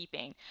about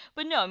keeping.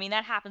 But no, I mean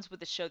that happens with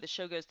the show. The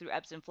show goes through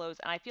ebbs and flows,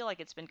 and I feel like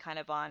it's been kind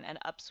of on an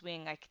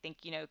upswing. I think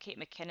Kate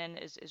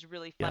McKinnon is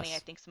really funny. Yes. I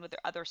think some of their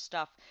other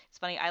stuff is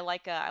funny. I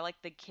like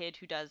the kid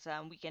who does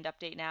Weekend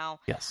Update now.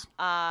 Yes.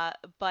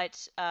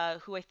 But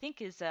who I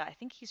think is I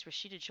think he's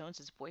Rashida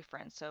Jones's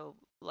boyfriend. So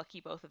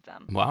lucky both of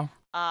them. Wow.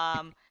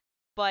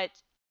 But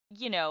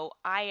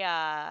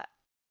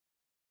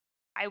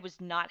I was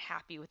not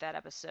happy with that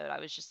episode. I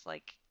was just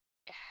like,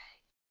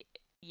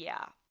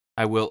 yeah.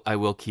 I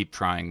will keep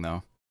trying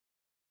though.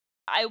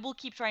 I will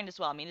keep trying as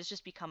well. I mean, it's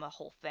just become a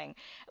whole thing.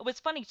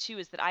 What's funny too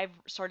is that I've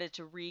started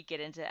to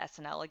get into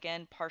SNL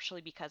again,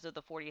 partially because of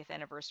the 40th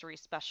anniversary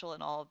special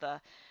and all of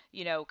the,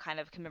 kind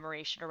of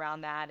commemoration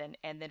around that,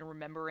 and then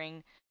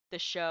remembering the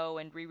show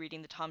and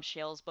rereading the Tom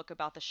Shales book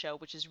about the show,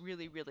 which is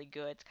really, really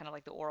good. It's kind of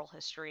like the oral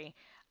history.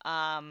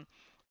 And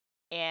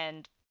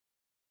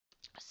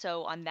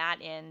so on that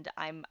end,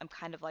 I'm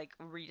kind of like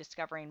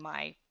rediscovering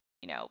my,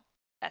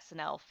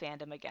 SNL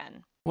fandom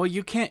again. Well,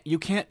 you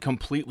can't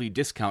completely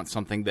discount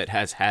something that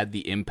has had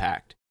the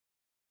impact.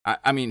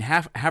 I mean,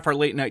 half our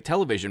late night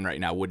television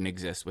right now wouldn't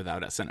exist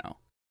without SNL.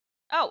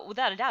 Oh,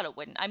 without a doubt it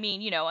wouldn't. I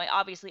mean,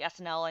 obviously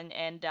SNL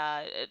and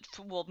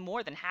well,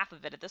 more than half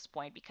of it at this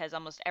point, because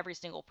almost every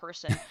single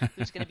person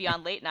who's going to be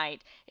on late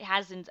night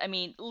hasn't. I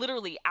mean,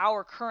 literally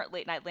our current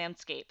late night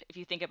landscape, if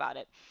you think about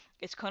it,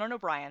 is Conan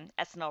O'Brien,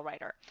 SNL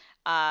writer,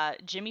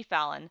 Jimmy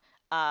Fallon,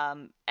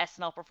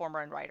 SNL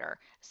performer and writer,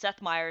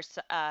 Seth Meyers,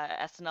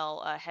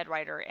 SNL head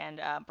writer and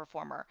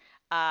performer.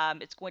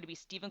 It's going to be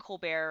Stephen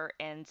Colbert,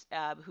 and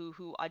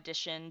who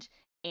auditioned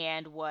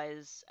and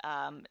was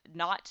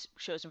not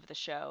chosen for the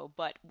show,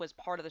 but was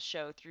part of the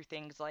show through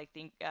things like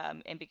the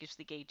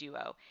Ambiguously Gay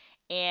Duo.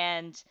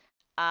 And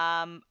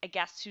I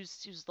guess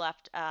who's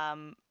left?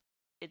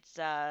 It's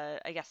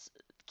I guess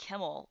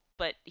Kimmel,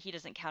 but he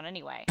doesn't count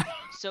anyway.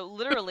 So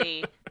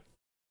literally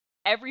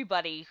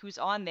everybody who's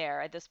on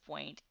there at this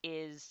point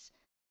is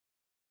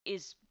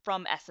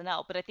from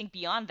SNL. But I think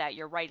beyond that,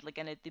 you're right. Like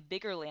in the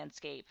bigger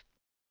landscape,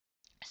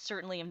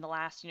 certainly in the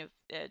last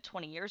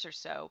 20 years or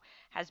so,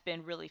 has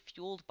been really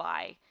fueled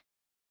by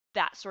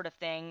that sort of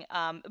thing.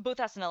 Both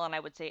SNL and I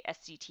would say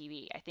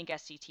SCTV. I think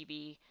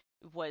SCTV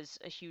was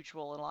a huge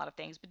role in a lot of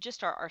things, but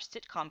just our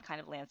sitcom kind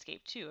of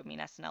landscape too. I mean,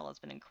 SNL has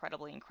been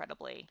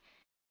incredibly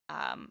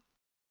um,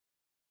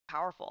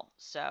 powerful.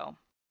 So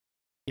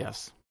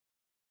Yes.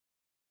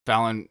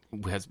 Fallon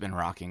has been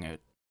rocking it.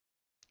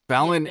 he's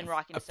Fallon, been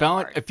rocking so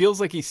Fallon, hard. it feels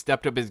like he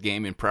stepped up his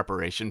game in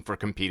preparation for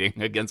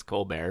competing against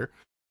Colbert.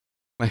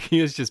 Like he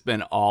has just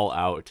been all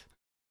out.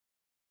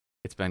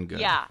 It's been good.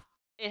 Yeah,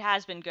 it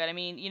has been good. I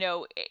mean,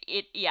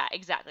 yeah,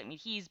 exactly. I mean,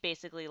 he's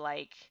basically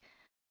like,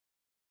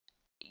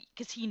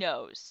 because he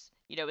knows,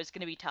 it's going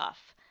to be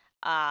tough.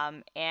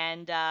 And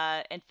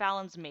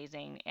Fallon's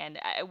amazing, and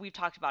we've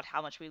talked about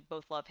how much we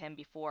both love him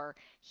before.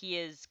 He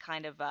is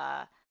kind of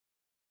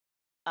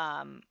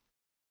um,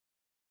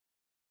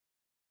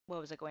 what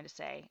was I going to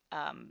say?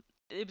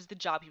 It was the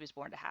job he was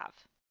born to have.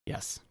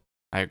 Yes,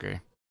 I agree.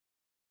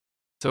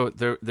 So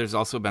there's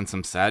also been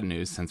some sad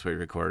news since we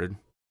recorded.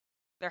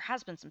 There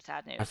has been some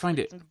sad news. I find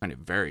it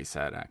very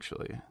sad,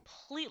 actually.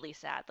 Completely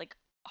sad, like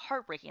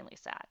heartbreakingly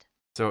sad.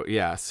 So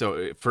yeah,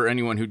 so for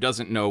anyone who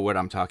doesn't know what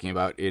I'm talking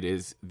about, it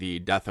is the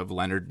death of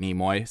Leonard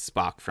Nimoy,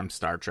 Spock from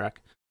Star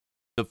Trek,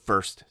 the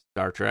first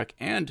Star Trek,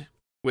 and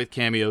with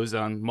cameos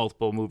on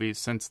multiple movies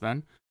since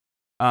then.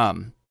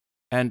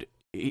 And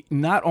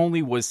not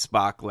only was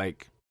Spock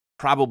like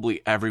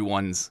probably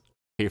everyone's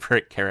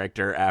favorite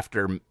character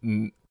after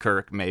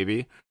Kirk,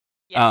 maybe.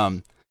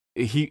 Yes.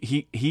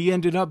 He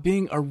ended up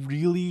being a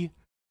really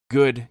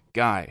good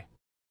guy.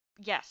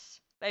 Yes.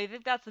 I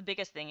think that's the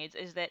biggest thing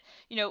is that,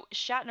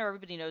 Shatner,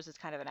 everybody knows, is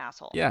kind of an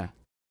asshole. Yeah.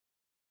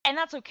 And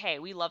that's okay.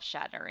 We love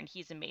Shatner, and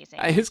he's amazing.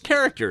 His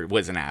character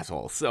was an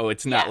asshole, so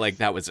it's not Yes. like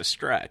that was a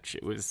stretch.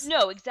 It was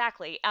No,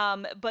 exactly.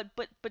 But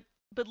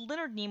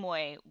Leonard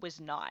Nimoy was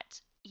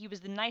not. He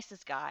was the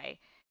nicest guy,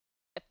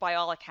 by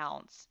all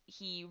accounts.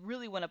 He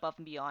really went above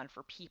and beyond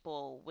for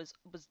people. Was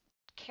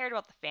cared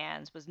about the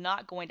fans. Was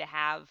not going to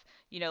have,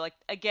 like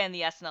again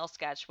the SNL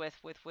sketch with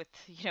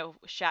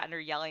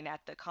Shatner yelling at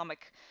the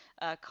comic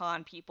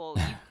con people.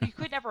 You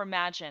could never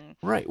imagine.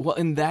 right. Well,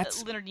 and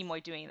that's Leonard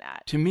Nimoy doing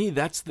that. to me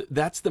that's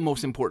the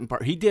most important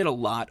part. He did a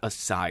lot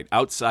outside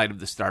of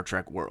the Star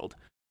Trek world.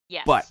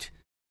 Yes. But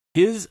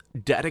his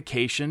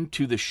dedication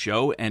to the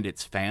show and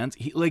its fans,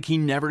 he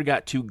never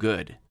got too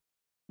good.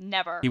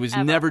 Never. He was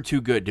ever. never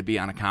too good to be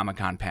on a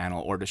Comic-Con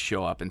panel or to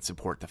show up and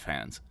support the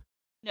fans.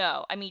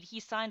 No, I mean, he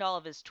signed all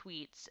of his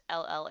tweets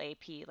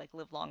LLAP, like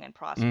live long and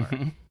prosper,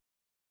 Mhm.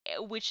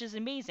 which is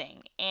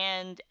amazing.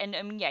 And I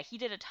mean, yeah, he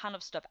did a ton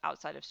of stuff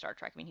outside of Star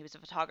Trek. I mean, he was a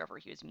photographer,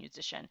 he was a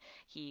musician,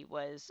 he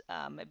was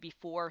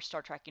before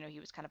Star Trek, he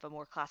was kind of a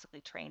more classically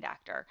trained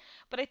actor.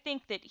 But I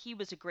think that he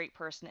was a great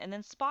person. And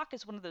then Spock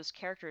is one of those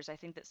characters I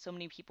think that so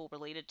many people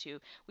related to.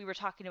 We were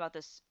talking about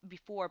this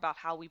before about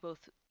how we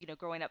both,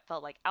 growing up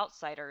felt like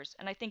outsiders,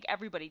 and I think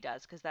everybody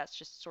does because that's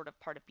just sort of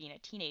part of being a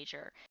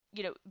teenager.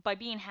 By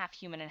being half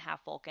human and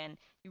half Vulcan,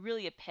 you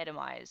really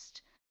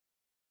epitomized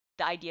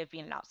the idea of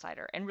being an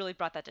outsider and really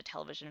brought that to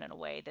television in a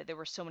way that there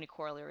were so many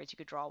corollaries you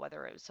could draw,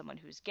 whether it was someone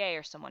who's gay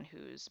or someone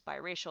who's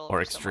biracial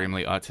Or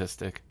extremely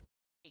autistic.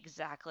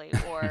 exactly,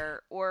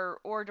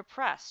 or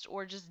depressed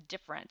or just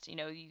different.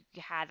 You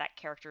had that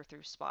character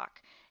through Spock,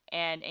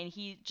 and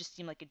he just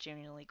seemed like a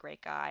genuinely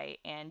great guy.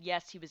 And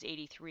yes, he was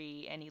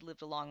 83 and he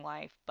lived a long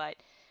life, but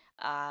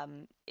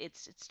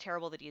it's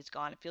terrible that he's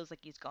gone. It feels like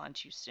he's gone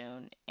too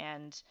soon,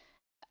 and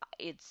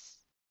it's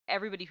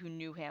everybody who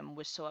knew him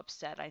was so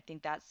upset. I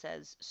think that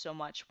says so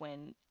much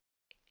when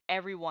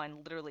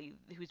everyone literally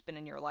who's been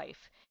in your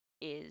life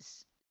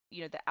is,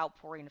 the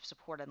outpouring of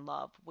support and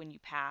love when you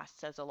pass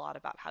says a lot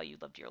about how you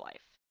lived your life.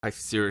 I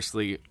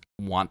seriously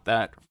want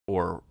that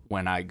for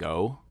when I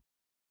go,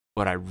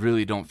 but I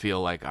really don't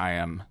feel like I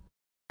am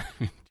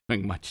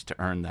doing much to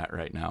earn that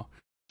right now.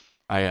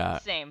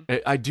 Same.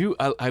 I do.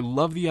 I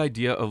love the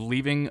idea of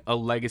leaving a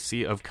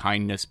legacy of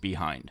kindness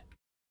behind.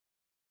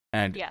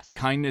 And Yes.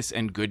 kindness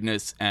and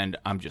goodness, and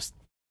I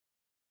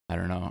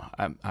don't know.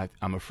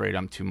 I'm afraid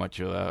I'm too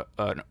much of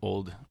an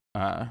old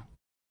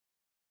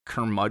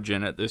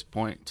curmudgeon at this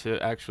point to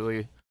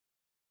actually.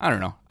 I don't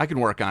know. I can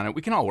work on it.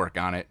 We can all work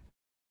on it.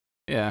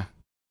 Yeah,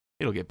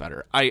 it'll get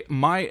better.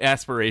 My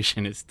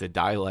aspiration is to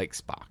die like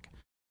Spock.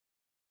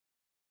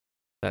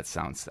 That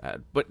sounds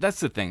sad, but that's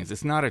the thing is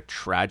it's not a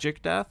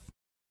tragic death.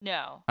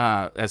 No.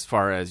 As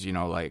far as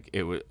like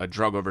it was a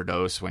drug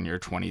overdose when you're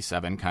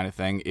 27 kind of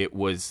thing. It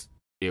was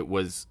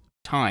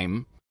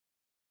time,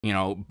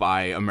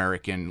 by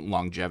American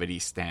longevity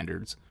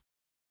standards,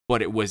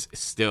 but it was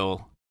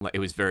still it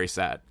was very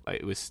sad.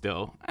 Like it was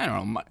still I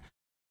don't know.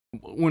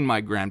 When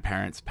my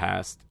grandparents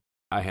passed,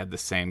 I had the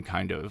same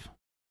kind of.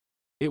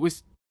 It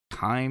was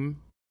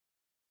time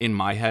in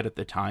my head at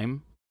the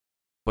time,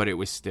 but it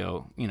was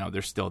still,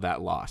 there's still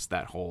that loss,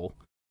 that hole.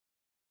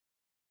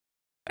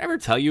 Did I ever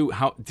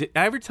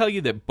tell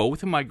you that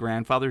both of my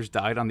grandfathers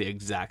died on the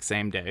exact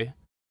same day?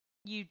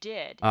 You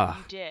did. You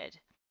did.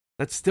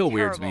 That still Terrible.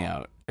 weirds me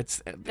out.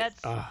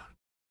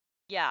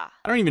 Yeah.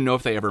 I don't even know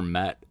if they ever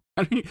met.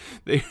 I mean,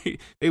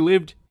 they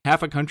lived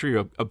half a country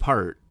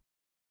apart,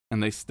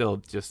 and they still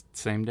just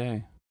same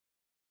day.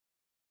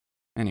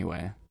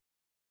 Anyway,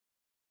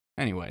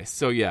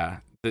 so yeah,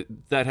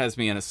 that has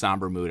me in a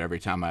somber mood every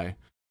time I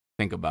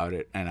think about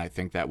it, and I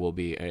think that will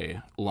be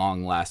a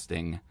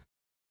long-lasting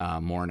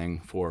mourning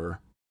for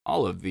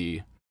all of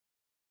the.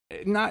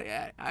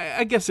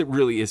 I guess it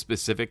really is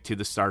specific to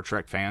the Star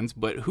Trek fans,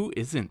 but who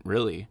isn't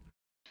really?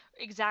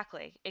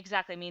 Exactly.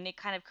 I mean, it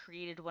kind of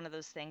created one of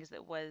those things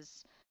that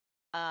was,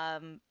 they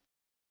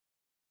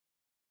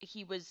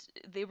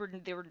were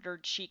nerd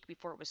chic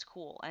before it was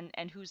cool,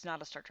 and who's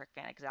not a Star Trek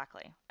fan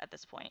exactly at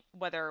this point?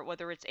 Whether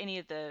it's any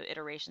of the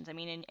iterations. I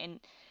mean,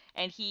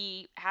 and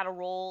he had a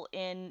role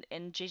in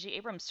J.J.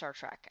 Abrams' Star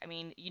Trek. I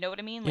mean, you know what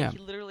I mean? Like Yeah. he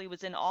literally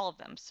was in all of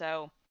them.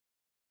 So.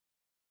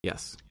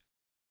 Yes.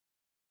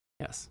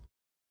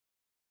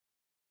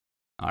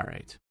 All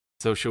right.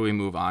 So should we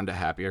move on to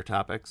happier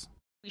topics?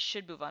 We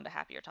should move on to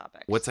happier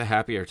topics. What's a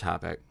happier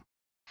topic?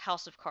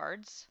 House of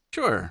Cards.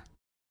 Sure.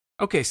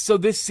 Okay, so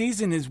this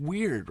season is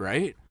weird,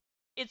 right?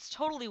 It's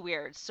totally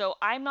weird. So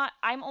I'm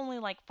only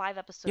like 5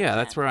 episodes Yeah, in.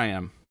 that's where I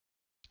am.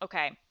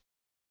 Okay.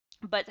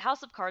 But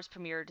House of Cards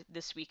premiered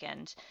this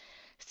weekend,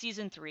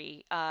 season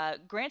 3.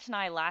 Grant and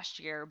I last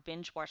year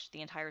binge watched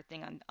the entire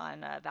thing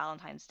on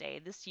Valentine's Day.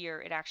 This year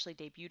it actually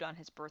debuted on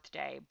his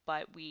birthday,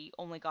 but we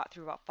only got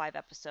through about 5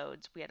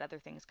 episodes. We had other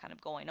things kind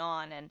of going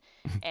on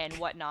and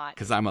whatnot.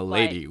 Because I'm a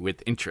lady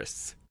with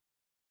interests.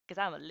 Because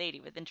I'm a lady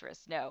with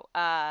interests. No.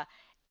 No,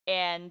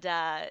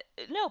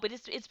 but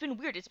it's been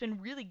weird. It's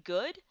been really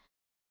good,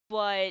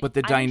 but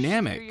the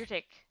dynamic. Hear your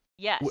take.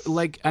 Yes.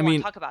 I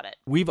mean, talk about it.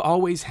 We've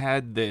always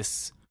had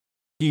this.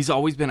 He's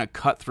always been a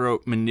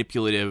cutthroat,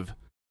 manipulative,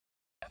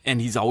 and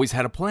he's always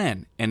had a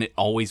plan, and it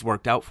always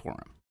worked out for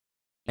him.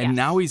 And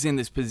now he's in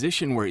this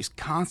position where he's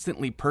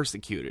constantly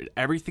persecuted.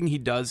 Everything he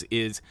does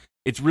it's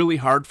really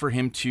hard for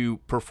him to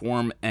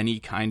perform any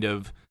kind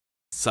of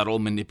subtle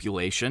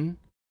manipulation.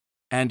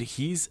 And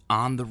he's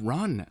on the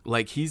run.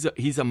 Like he's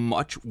a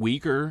much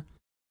weaker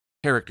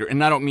character.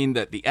 And I don't mean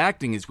that the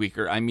acting is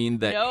weaker. I mean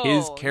that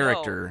his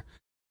character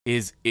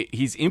he's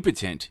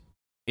impotent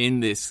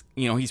in this,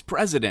 he's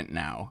president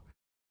now.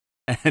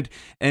 And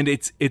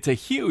it's a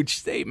huge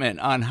statement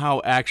on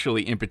how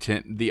actually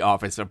impotent the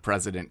office of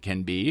president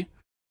can be.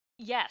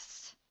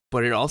 Yes.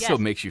 But it also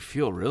makes you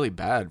feel really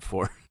bad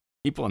for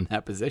people in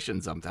that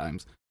position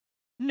sometimes.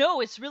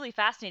 No, it's really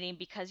fascinating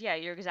because, yeah,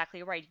 you're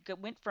exactly right. It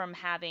went from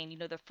having,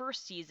 the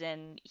first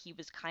season, he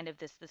was kind of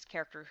this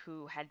character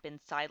who had been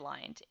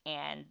sidelined,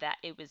 and that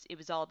it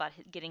was all about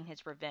getting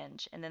his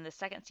revenge. And then the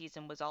second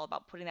season was all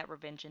about putting that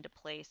revenge into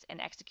place and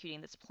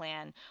executing this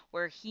plan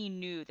where he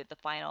knew that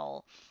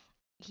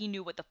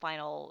what the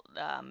final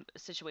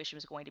situation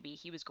was going to be.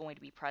 He was going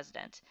to be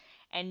president.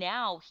 And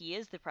now he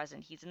is the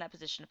president. He's in that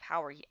position of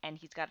power, and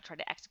he's got to try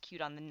to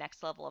execute on the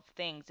next level of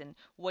things. And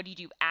what do you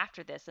do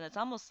after this? And it's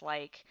almost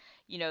like,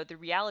 the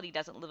reality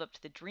doesn't live up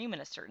to the dream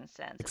in a certain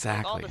sense. Exactly.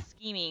 It's like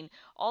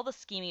all the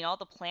scheming, all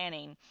the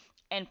planning,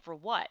 and for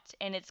what?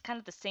 And it's kind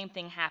of the same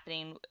thing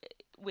happening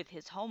with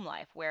his home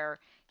life, where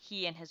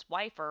he and his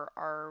wife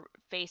are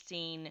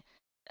facing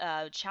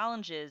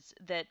challenges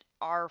that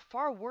are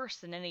far worse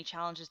than any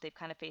challenges they've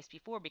kind of faced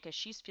before, because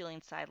she's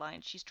feeling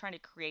sidelined. She's trying to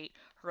create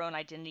her own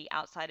identity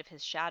outside of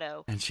his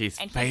shadow. And she's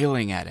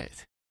failing at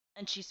it.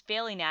 And she's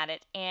failing at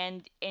it,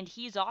 and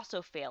he's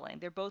also failing.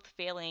 They're both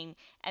failing,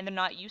 and they're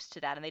not used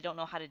to that, and they don't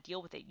know how to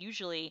deal with it.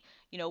 Usually,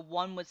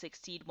 one would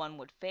succeed, one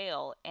would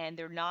fail, and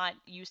they're not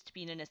used to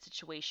being in a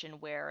situation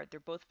where they're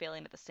both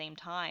failing at the same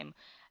time.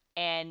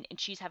 And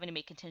she's having to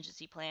make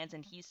contingency plans,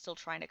 and he's still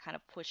trying to kind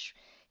of push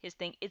his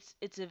thing. It's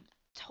a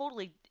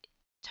totally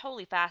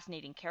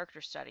fascinating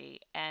character study,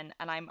 and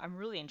I'm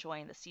really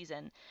enjoying the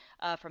season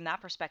from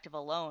that perspective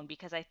alone,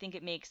 because I think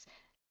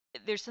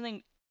there's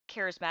something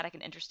charismatic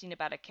and interesting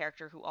about a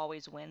character who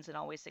always wins and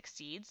always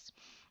succeeds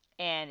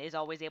and is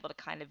always able to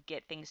kind of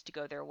get things to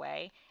go their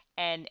way,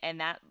 and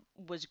that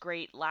was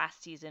great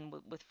last season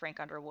with Frank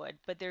Underwood.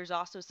 But there's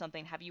also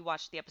something. Have you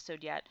watched the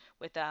episode yet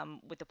with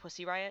the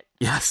Pussy Riot?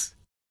 Yes.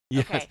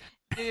 Okay.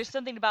 There's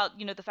something about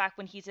the fact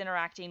when he's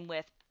interacting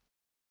with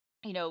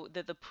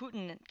the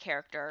Putin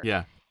character.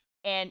 Yeah.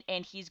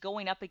 And he's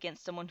going up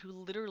against someone who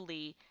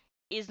literally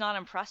is not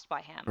impressed by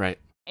him. Right.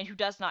 And who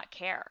does not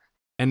care.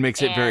 And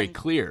makes it very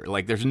clear.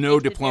 Like there's no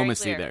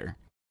diplomacy there.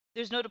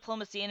 There's no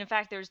diplomacy. And in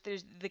fact, there's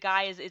the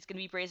guy is going to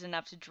be brazen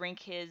enough to drink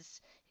his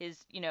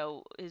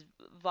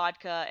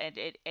vodka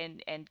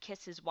and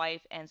kiss his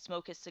wife and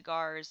smoke his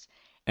cigars.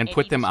 And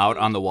put them out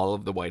on the wall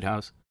of the White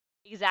House.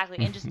 Exactly.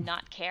 And just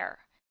not care.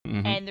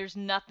 Mm-hmm. And there's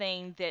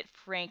nothing that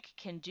Frank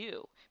can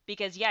do,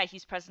 because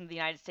he's president of the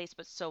United States,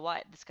 but so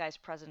what? This guy's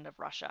president of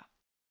Russia.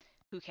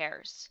 who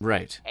cares?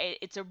 Right.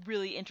 It's a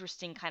really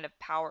interesting kind of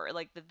power.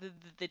 Like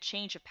the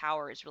change of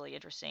power is really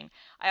interesting.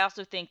 I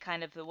also think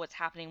kind of what's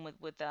happening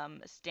with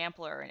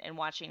Stampler and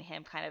watching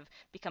him kind of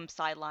become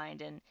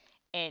sidelined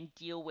and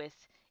deal with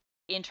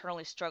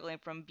internally struggling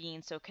from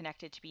being so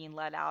connected to being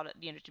let out,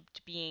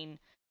 to being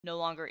no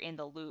longer in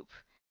the loop,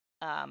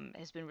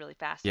 has been really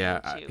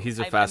fascinating too. He's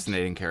a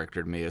fascinating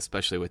character to me,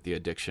 especially with the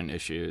addiction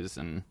issues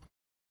and.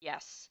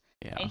 Yes.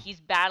 Yeah. And he's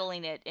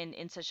battling it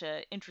in such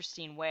a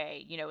interesting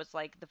way. It's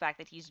like the fact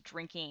that he's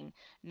drinking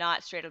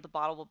not straight out of the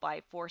bottle, but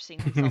by forcing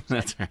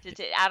himself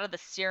to out of the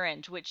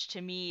syringe, which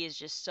to me is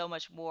just so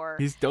much more.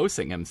 He's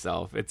dosing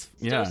himself.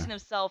 Dosing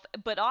himself,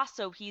 but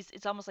also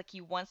it's almost like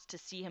he wants to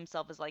see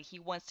himself as like he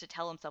wants to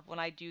tell himself, when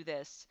I do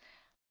this,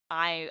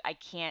 I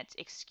can't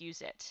excuse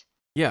it.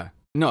 Yeah.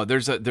 No,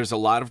 there's a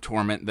lot of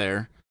torment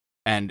there,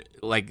 and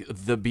like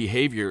the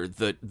behavior,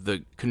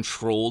 the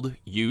controlled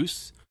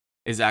use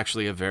is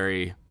actually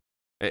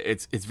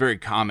it's very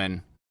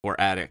common for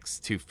addicts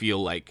to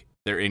feel like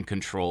they're in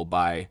control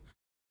by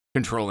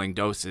controlling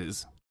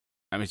doses.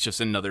 I mean, it's just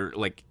another,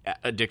 like,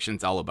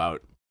 addiction's all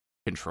about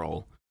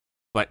control.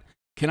 But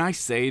can I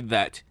say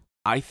that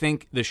I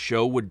think the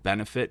show would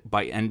benefit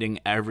by ending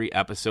every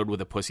episode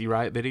with a Pussy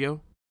Riot video?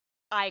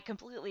 I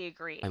completely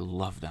agree. I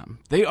love them.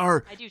 They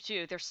are. I do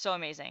too. They're so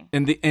amazing.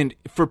 And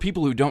for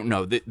people who don't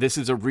know, this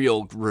is a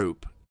real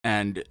group,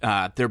 and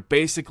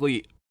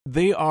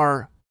they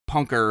are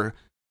punker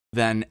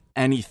than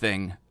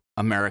anything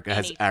America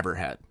has ever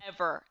had.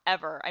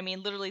 Ever. I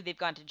mean, literally, they've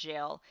gone to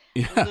jail.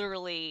 Yeah.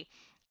 Literally,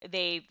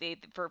 they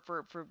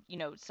for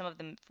some of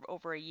them for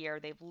over a year,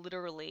 they've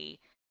literally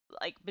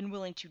like been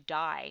willing to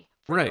die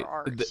for their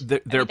art.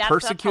 They're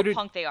persecuted. That's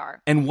how punk they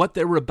are. And what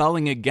they're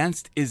rebelling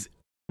against is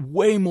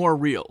way more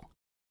real.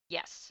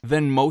 Yes.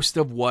 Than most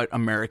of what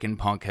American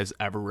punk has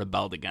ever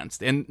rebelled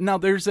against. And now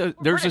there's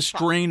a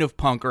strain of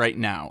punk right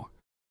now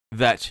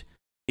that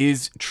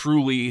is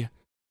truly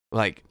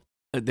like,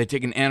 they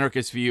take an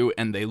anarchist view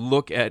and they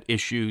look at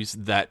issues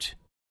that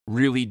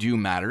really do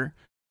matter,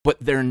 but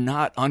they're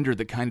not under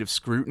the kind of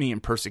scrutiny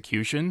and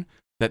persecution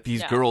that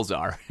these girls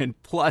are.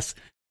 And plus,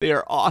 they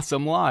are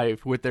awesome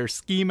live with their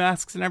ski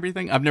masks and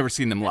everything. I've never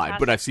seen them live,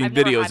 but I've seen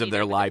videos of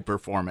their live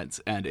performance,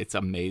 and it's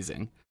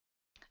amazing.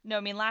 No,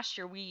 I mean, last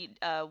year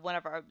one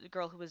of the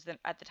girl who was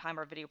at the time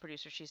our video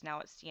producer, she's now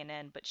at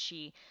CNN, but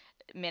she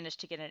managed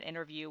to get an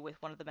interview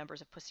with one of the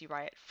members of Pussy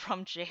Riot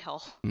from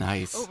jail.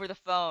 Nice. Over the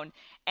phone.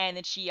 And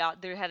then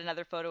there had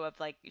another photo of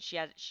like, she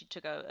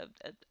took I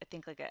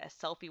think like a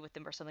selfie with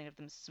them or something of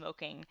them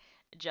smoking,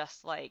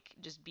 just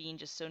being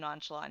just so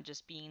nonchalant,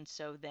 just being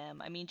so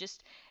them. I mean,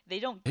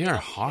 they are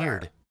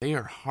hard. They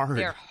are hard.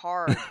 They're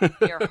hard.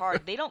 They're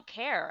hard. They don't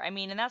care. I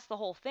mean, and that's the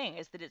whole thing,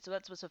 is that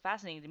that's what's so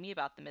fascinating to me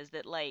about them, is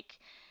that like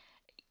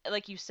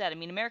you said, I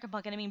mean, American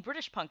punk, and I mean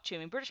British punk too. I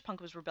mean, British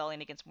punk was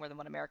rebelling against more than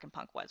what American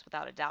punk was,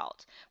 without a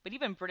doubt. But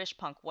even British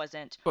punk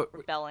wasn't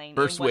rebelling.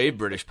 First wave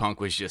British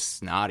punk was just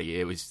snotty.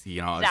 It was,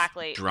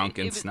 exactly drunk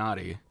and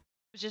snotty. It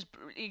was just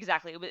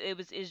exactly. It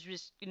was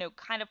just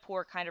kind of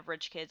poor, kind of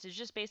rich kids. It's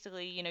just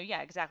basically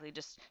exactly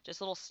just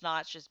little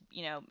snots, just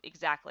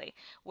exactly.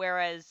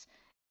 Whereas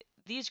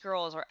these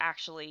girls are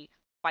actually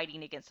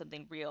fighting against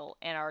something real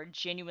and are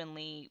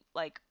genuinely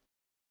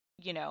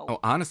Oh,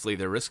 honestly,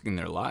 they're risking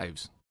their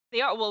lives. They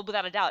are, well,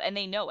 without a doubt, and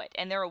they know it,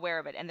 and they're aware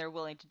of it, and they're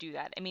willing to do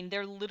that. I mean,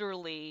 they're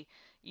literally,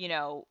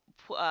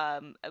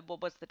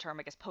 what's the term?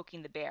 I guess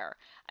poking the bear.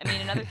 I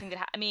mean, another thing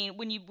that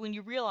when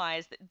you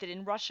realize that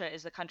in Russia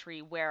is a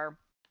country where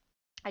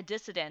a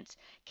dissident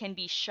can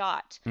be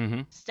shot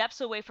steps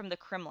away from the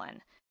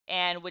Kremlin,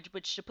 and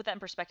which to put that in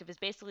perspective is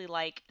basically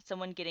like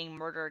someone getting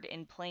murdered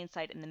in plain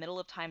sight in the middle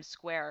of Times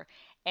Square,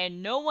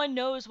 and no one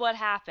knows what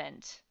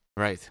happened.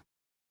 Right.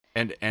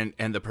 And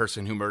the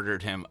person who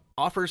murdered him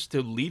offers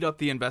to lead up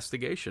the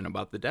investigation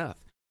about the death.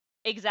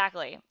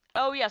 Exactly.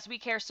 Oh, yes, we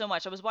care so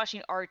much. I was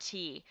watching RT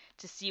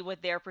to see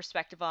what their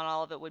perspective on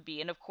all of it would be.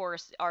 And, of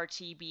course,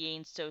 RT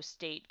being so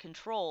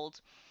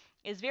state-controlled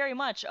is very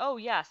much, oh,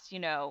 yes,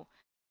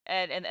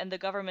 and the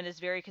government is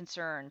very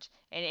concerned.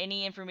 And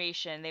any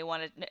information they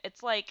wanted,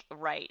 it's like,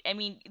 right. I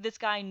mean, this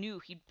guy knew,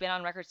 he'd been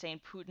on record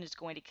saying Putin is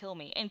going to kill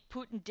me. And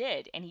Putin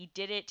did. And he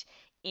did it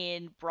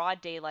in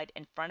broad daylight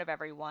in front of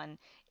everyone.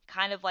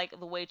 Kind of like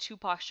the way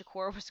Tupac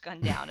Shakur was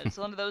gunned down. It's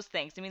one of those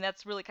things. I mean,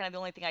 that's really kind of the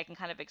only thing I can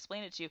kind of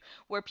explain it to,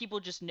 where people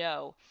just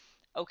know,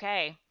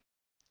 okay,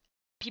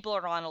 people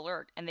are on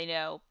alert, and they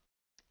know,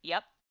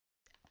 yep,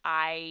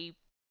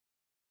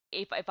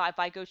 if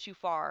I go too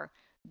far,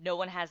 no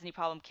one has any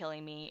problem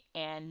killing me,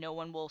 and no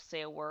one will say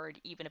a word,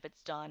 even if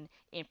it's done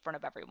in front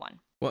of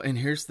everyone. Well, and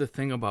here's the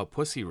thing about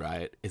Pussy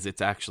Riot, is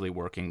it's actually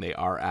working. They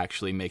are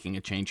actually making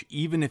a change,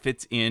 even if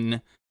it's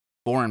in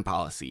foreign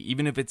policy,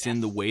 even if it's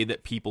in the way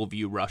that people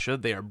view Russia.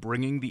 They are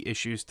bringing the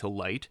issues to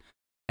light,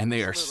 and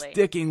they are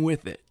sticking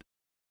with it.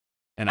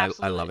 And I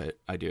Absolutely. love it.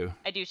 I do.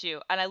 I do too,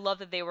 and I love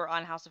that they were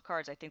on House of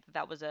Cards. I think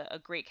that was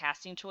a great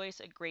casting choice.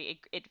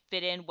 It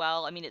fit in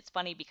well. I mean, it's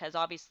funny because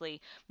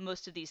obviously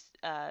most of these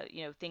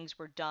things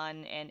were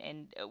done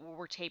and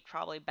were taped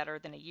probably better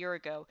than a year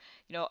ago.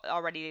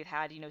 Already they've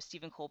had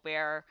Stephen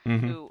Colbert,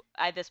 Mhm. who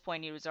at this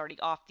point he was already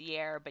off the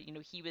air, but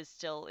he was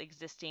still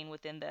existing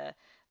within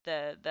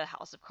the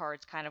House of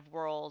Cards kind of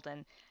world,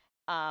 and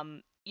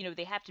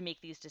they have to make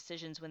these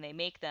decisions when they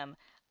make them,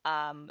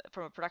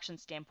 from a production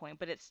standpoint,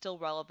 but it's still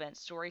relevant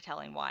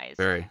storytelling wise.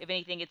 Very. If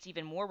anything, it's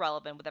even more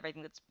relevant with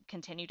everything that's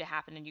continued to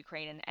happen in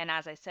Ukraine. And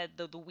as I said,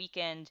 the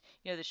weekend,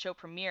 the show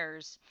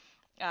premieres,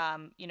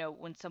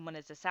 when someone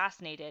is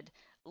assassinated,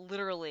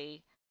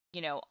 literally,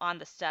 on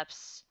the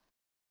steps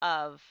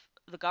of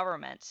the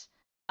government,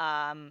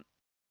 um,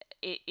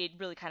 it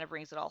really kind of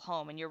brings it all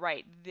home. And you're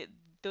right.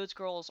 Those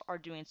girls are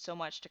doing so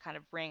much to kind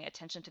of bring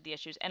attention to the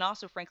issues and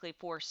also, frankly,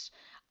 force,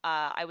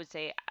 I would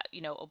say,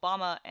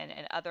 Obama and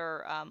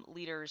other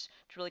leaders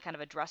to really kind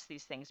of address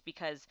these things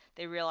because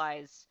they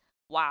realize,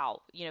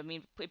 wow, I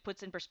mean, it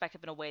puts in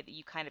perspective in a way that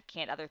you kind of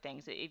can't other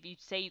things. If you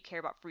say you care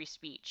about free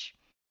speech,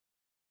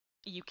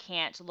 you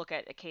can't look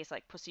at a case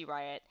like Pussy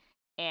Riot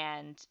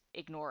and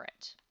ignore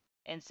it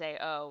and say,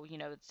 oh,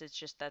 it's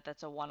just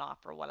that's a one-off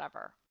or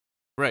whatever.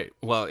 Right.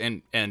 Well,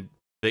 and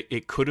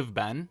it could have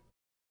been.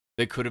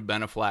 They could have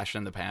been a flash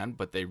in the pan,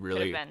 but they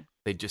really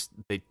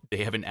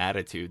they have an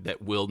attitude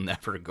that will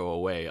never go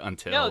away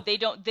until no, they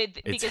don't.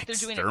 It's because they're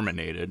doing it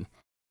exterminated.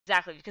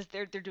 exactly because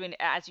they're doing it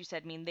as you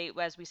said. I mean,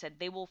 as we said,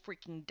 they will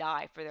freaking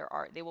die for their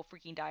art. They will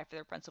freaking die for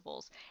their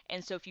principles,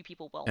 and so few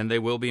people will. And they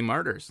will be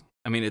martyrs.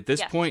 I mean, at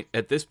this Yes.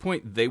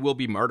 point, they will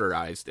be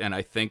martyrized, and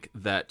I think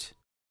that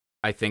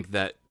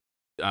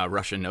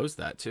Russia knows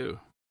that too.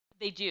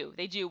 They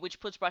do, which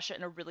puts Russia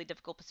in a really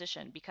difficult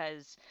position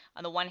because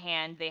on the one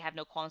hand, they have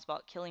no qualms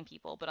about killing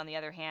people, but on the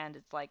other hand,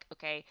 it's like,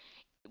 okay,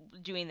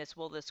 doing this,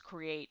 will this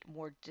create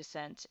more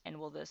dissent and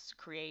will this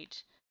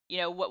create,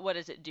 what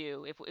does it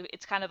do? If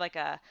it's kind of like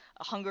a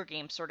Hunger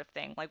Games sort of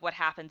thing, like what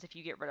happens if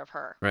you get rid of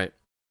her? Right.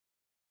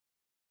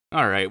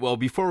 All right. Well,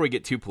 before we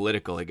get too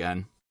political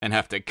again and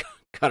have to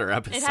cut our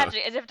episode,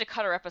 It'd have to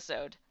cut our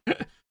episode.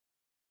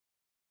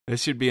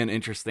 This should be an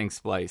interesting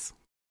splice.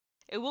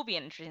 It will be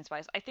an interesting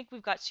spice. I think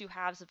we've got two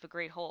halves of a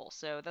great whole,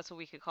 so that's what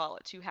we could call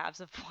it, two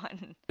halves of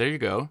one. There you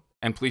go.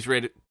 And please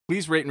rate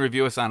and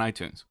review us on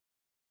iTunes.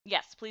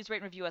 Yes, please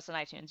rate and review us on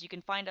iTunes. You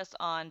can find us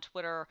on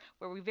Twitter,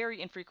 where we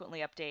very infrequently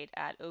update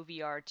at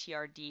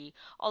OVRTRD.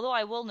 Although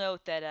I will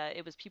note that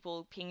it was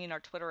people pinging our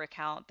Twitter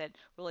account that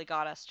really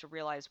got us to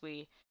realize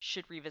we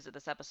should revisit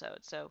this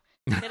episode. So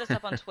hit us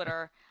up on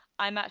Twitter.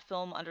 I'm at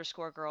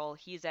film_girl.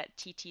 He's at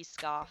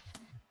TTScoff.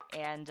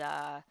 And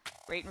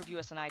rate and review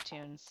us on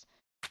iTunes.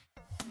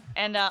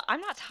 And I'm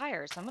not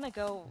tired, so I'm gonna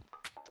go,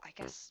 I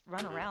guess,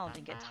 run around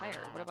and get tired.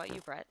 What about you,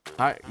 Brett?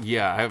 I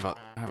have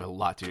a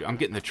lot to do. I'm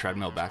getting the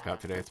treadmill back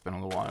out today. It's been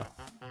a little while.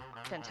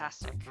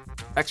 Fantastic.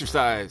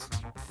 Exercise.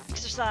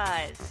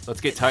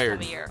 Let's get tired.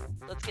 This time of year.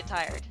 Let's get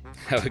tired.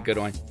 Have a good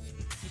one.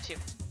 You too.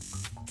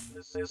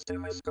 The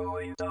system is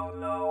going down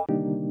now.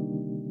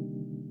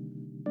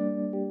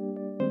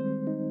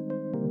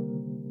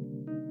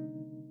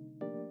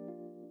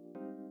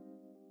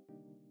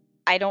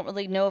 I don't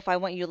really know if I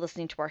want you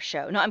listening to our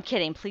show. No, I'm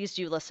kidding. Please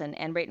do listen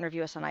and rate and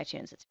review us on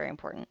iTunes. It's very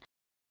important.